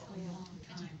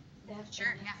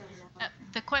 Sure, yeah.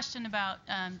 The question about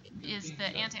is the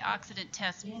antioxidant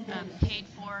test paid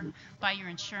for by your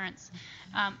insurance?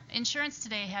 Insurance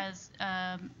today has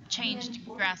changed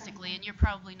drastically, and you're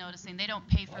probably noticing they don't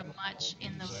pay for much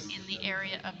in the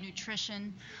area of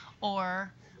nutrition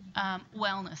or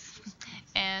wellness.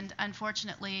 And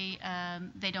unfortunately,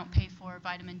 they don't pay for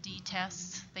vitamin D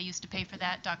tests. They used to pay for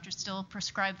that. Doctors still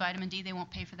prescribe vitamin D. They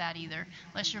won't pay for that either.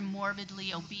 Unless you're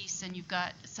morbidly obese and you've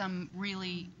got some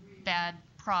really bad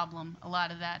problem, a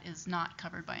lot of that is not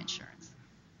covered by insurance.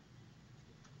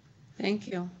 Thank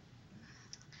you.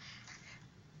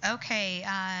 Okay,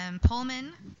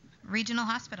 Pullman Regional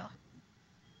Hospital.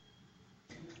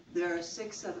 There are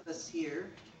 6 of us here.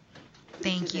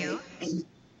 Thank today, you.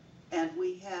 And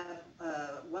we have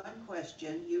one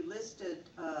question. You listed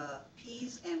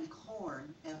peas and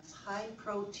corn as high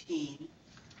protein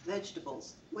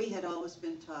vegetables. We had always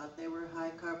been taught they were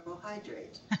high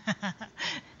carbohydrate.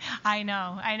 I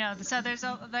know. So there's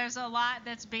a lot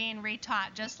that's being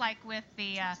retaught, just like with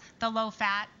the low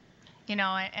fat, you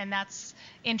know, and that's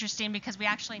interesting because we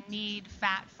actually need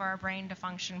fat for our brain to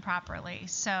function properly.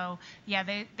 So yeah,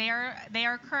 they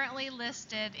are currently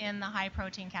listed in the high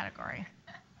protein category.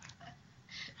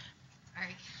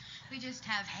 Sorry, we just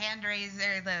have hand raised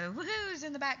there, the woohoos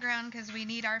in the background, because we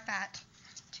need our fat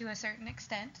to a certain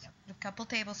extent. A couple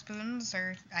tablespoons,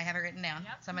 or I have it written down,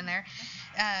 some in there.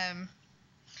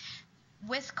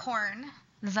 With corn,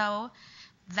 though,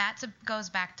 that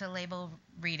goes back to label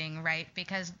reading, right?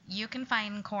 Because you can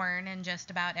find corn in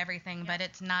just about everything, but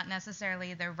it's not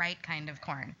necessarily the right kind of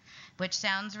corn, which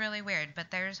sounds really weird. But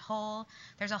there's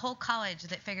a whole college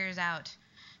that figures out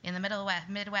in the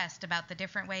Midwest about the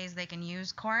different ways they can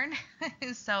use corn.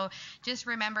 So just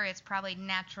remember, it's probably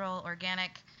natural,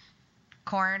 organic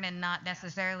corn and not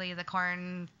necessarily the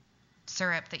corn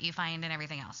syrup that you find in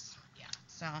everything else. Yeah.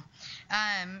 So,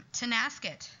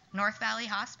 Tonasket, North Valley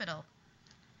Hospital.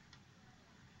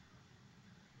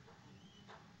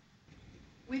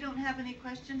 We don't have any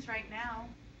questions right now.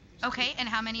 Okay, and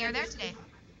how many are there today?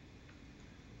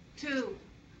 2.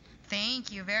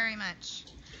 Thank you very much.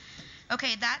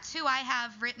 Okay, that's who I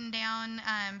have written down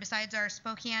besides our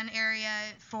Spokane area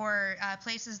for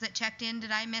places that checked in.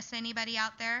 Did I miss anybody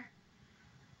out there?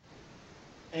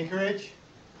 Anchorage?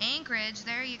 Anchorage,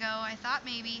 there you go. I thought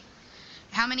maybe.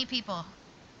 How many people?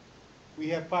 We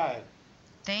have 5.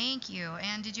 Thank you.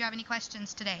 And did you have any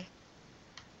questions today?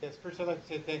 Yes, first I'd like to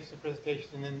say thanks for the presentation,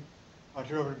 and then I'll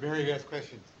turn over to Barry who has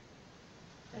questions.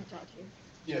 Can I talk to you?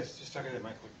 Yes, just talking to the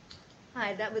mic.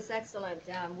 Hi, that was excellent.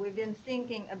 We've been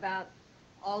thinking about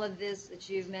all of this that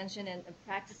you've mentioned and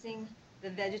practicing the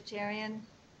vegetarian,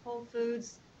 whole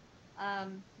foods,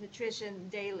 nutrition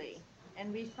daily.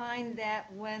 And we find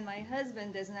that when my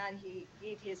husband does not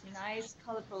eat his nice,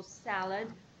 colorful salad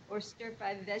or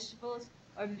stir-fried vegetables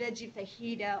or veggie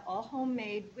fajita, all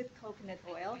homemade with coconut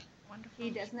oil, he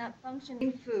does not function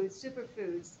in foods,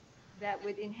 superfoods, that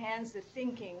would enhance the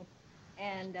thinking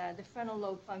and the frontal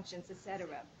lobe functions, etc.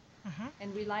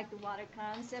 And we like the water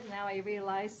concept. Now I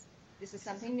realize this is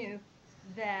something new,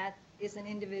 that is an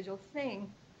individual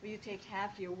thing where you take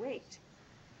half your weight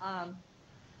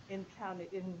in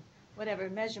whatever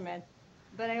measurement.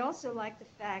 But I also like the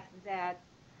fact that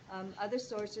other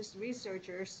sources,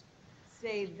 researchers,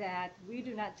 say that we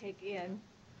do not take in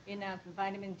enough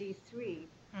vitamin D3.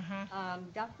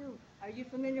 Are you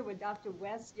familiar with Dr.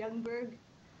 Wes Youngberg?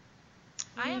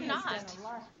 I am not.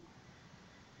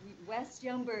 Wes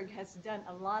Youngberg has done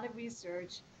a lot of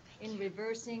research in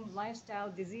reversing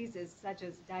lifestyle diseases such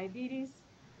as diabetes,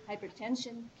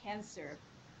 hypertension, cancer.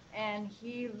 And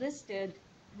he listed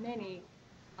many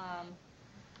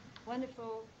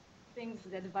wonderful things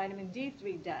that vitamin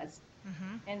D3 does,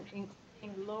 and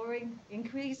including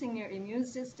increasing your immune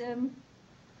system.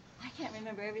 I can't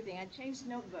remember everything. I changed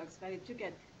notebooks, but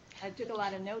I took a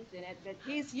lot of notes in it. But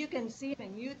you can see him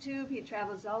on YouTube. He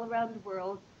travels all around the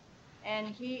world, and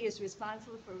he is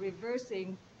responsible for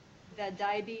reversing the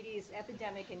diabetes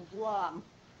epidemic in Guam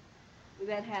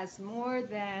that has more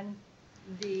than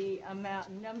the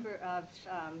number of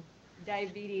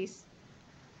diabetes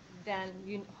than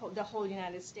the whole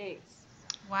United States.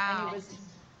 Wow. And it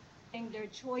was their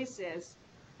choices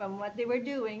from what they were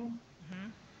doing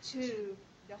to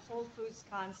the whole foods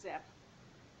concept.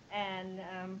 And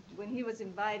when he was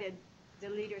invited, the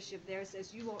leadership there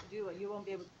says, you won't do it, you won't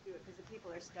be able to do it because the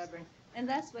people are stubborn. And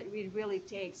that's what it really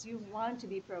takes. You want to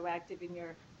be proactive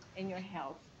in your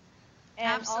health. And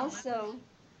Absolutely. also,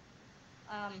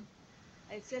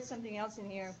 I said something else in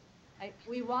here.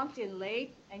 We walked in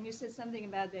late, and you said something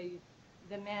about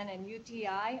the man and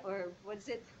UTI, or what is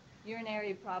it,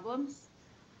 urinary problems?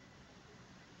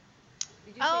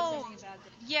 Did you say something about that?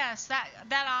 Yes, that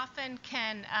often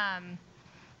can.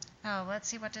 Let's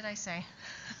see, what did I say?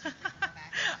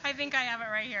 I think I have it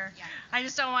right here. Yeah. I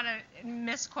just don't want to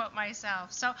misquote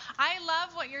myself. So I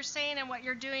love what you're saying and what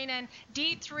you're doing. And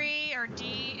D3 or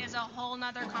D is a whole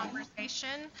nother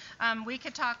conversation. We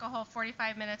could talk a whole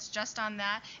 45 minutes just on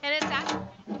that. And it's actually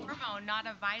a hormone, not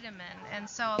a vitamin. And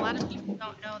so a lot of people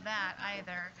don't know that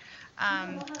either.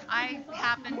 I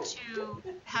happen to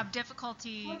have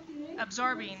difficulty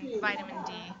absorbing vitamin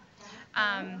D.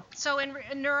 So in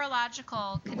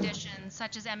neurological conditions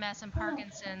such as MS and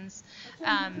Parkinson's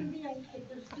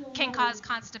can cause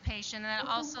constipation, and it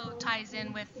also ties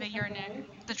in with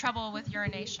the trouble with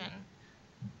urination.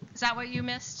 Is that what you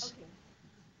missed?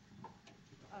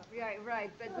 Okay.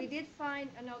 Right. But we did find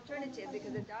an alternative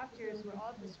because the doctors were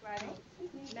all prescribing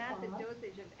massive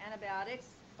dosage of antibiotics.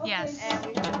 Yes. And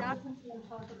we have a doctor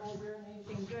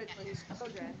something good for his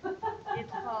children.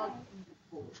 It's called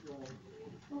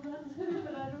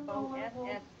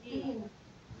OFFE,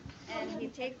 and he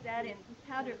takes that in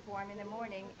powder form in the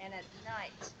morning and at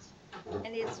night,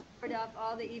 and it's ward off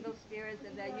all the evil spirits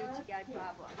of the UTI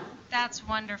problem. That's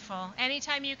wonderful.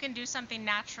 Anytime you can do something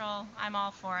natural, I'm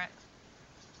all for it.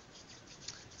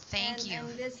 Thank you.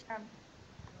 And this,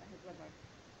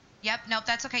 Yep, nope,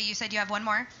 that's okay. You said you have one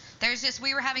more.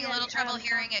 We were having a little trouble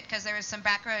hearing it because there was some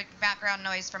background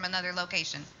noise from another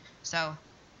location. So.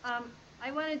 I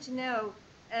wanted to know,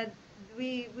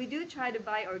 we do try to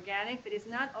buy organic, but it's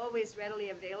not always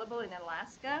readily available in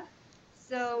Alaska.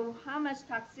 So how much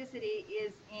toxicity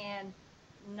is in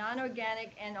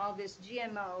non-organic and all this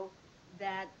GMO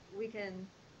that we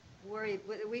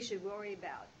should worry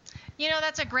about?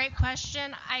 That's a great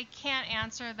question. I can't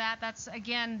answer that.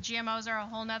 Again, GMOs are a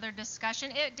whole nother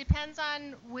discussion. It depends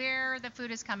on where the food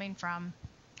is coming from,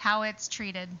 how it's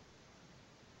treated.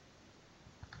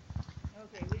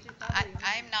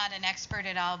 I'm not an expert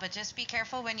at all, but just be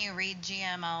careful when you read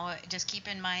GMO. Just keep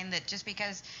in mind that just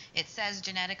because it says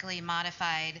genetically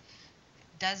modified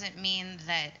doesn't mean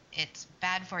that it's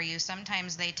bad for you.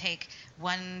 Sometimes they take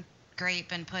one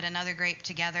grape and put another grape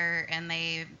together, and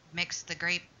they mix the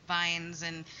grapevines,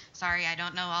 and sorry, I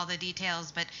don't know all the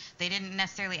details, but they didn't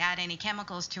necessarily add any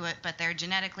chemicals to it, but they're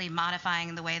genetically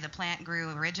modifying the way the plant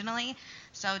grew originally.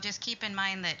 So just keep in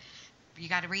mind that you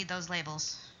got to read those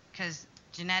labels, because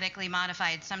genetically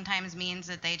modified sometimes means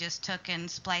that they just took and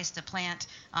spliced a plant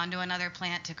onto another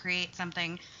plant to create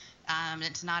something.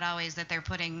 It's not always that they're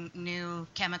putting new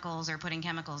chemicals or putting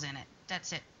chemicals in it.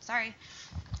 That's it. Sorry.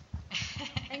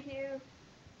 Thank you.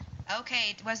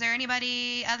 Okay. Was there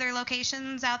anybody, other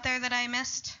locations out there that I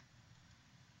missed?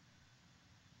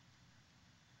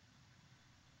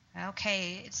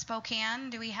 Okay. Spokane,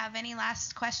 do we have any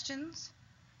last questions?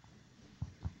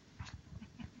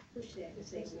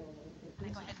 Can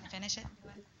I go ahead and finish it?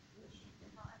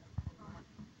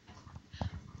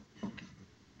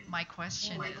 My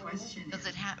question is, does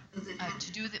it have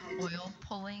to do the oil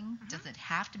pulling? Does it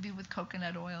have to be with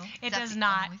coconut oil? It does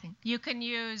not. You can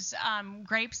use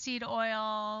grapeseed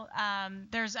oil.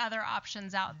 There's other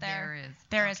options out there.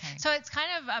 There is. So it's kind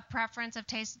of a preference of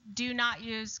taste. Do not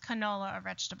use canola or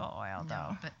vegetable oil,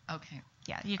 though. But okay.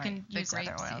 Yeah, you can use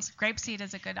other oils. Grapeseed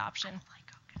is a good option.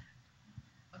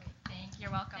 Okay, thank you.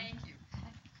 You're welcome. Thank you.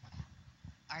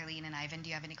 Arlene and Ivan, do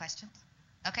you have any questions?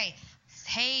 Okay.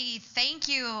 Hey, thank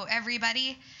you,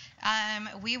 everybody.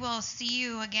 We will see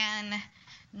you again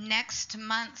next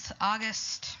month,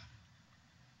 August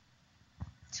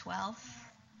 12th.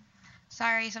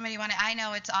 Sorry, somebody wanted, I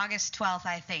know it's August 12th,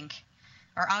 I think,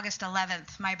 or August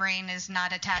 11th. My brain is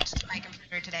not attached to my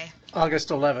computer today. August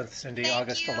 11th, Cindy, Thank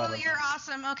August you. 11th. You're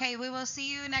awesome. Okay, we will see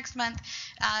you next month.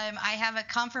 I have a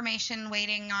confirmation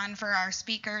waiting on for our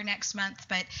speaker next month,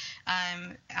 but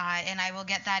and I will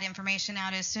get that information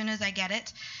out as soon as I get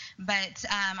it. But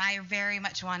I very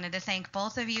much wanted to thank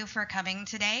both of you for coming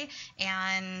today,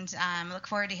 and look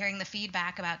forward to hearing the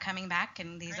feedback about coming back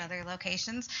in these other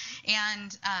locations.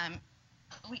 And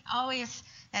we always,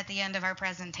 at the end of our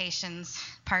presentations,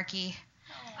 Parky.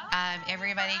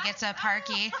 Everybody gets a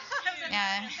Parky.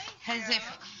 As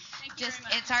if just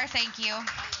it's our thank you.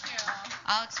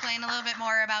 I'll explain a little bit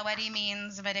more about what he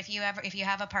means, but if you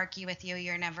have a Parky with you,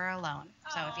 you're never alone.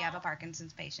 So if you have a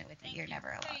Parkinson's patient with you, you're never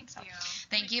alone. So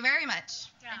thank you very much.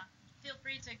 Yeah. Feel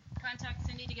free to contact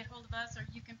Cindy to get hold of us, or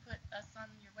you can put us on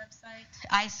your website.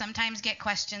 I sometimes get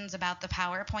questions about the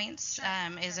PowerPoints.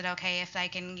 Is it okay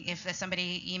if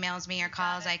somebody emails me or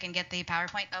calls, I can get the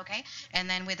PowerPoint? Okay. And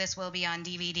then this will be on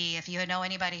DVD. If you know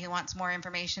anybody who wants more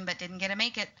information but didn't get to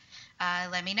make it,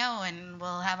 let me know, and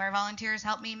we'll have our volunteers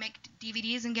help me make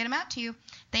DVDs and get them out to you.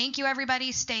 Thank you,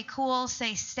 everybody. Stay cool.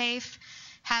 Stay safe.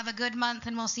 Have a good month,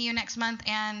 and we'll see you next month.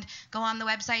 And go on the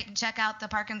website and check out the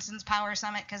Parkinson's Power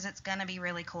Summit because it's going to be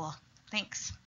really cool. Thanks.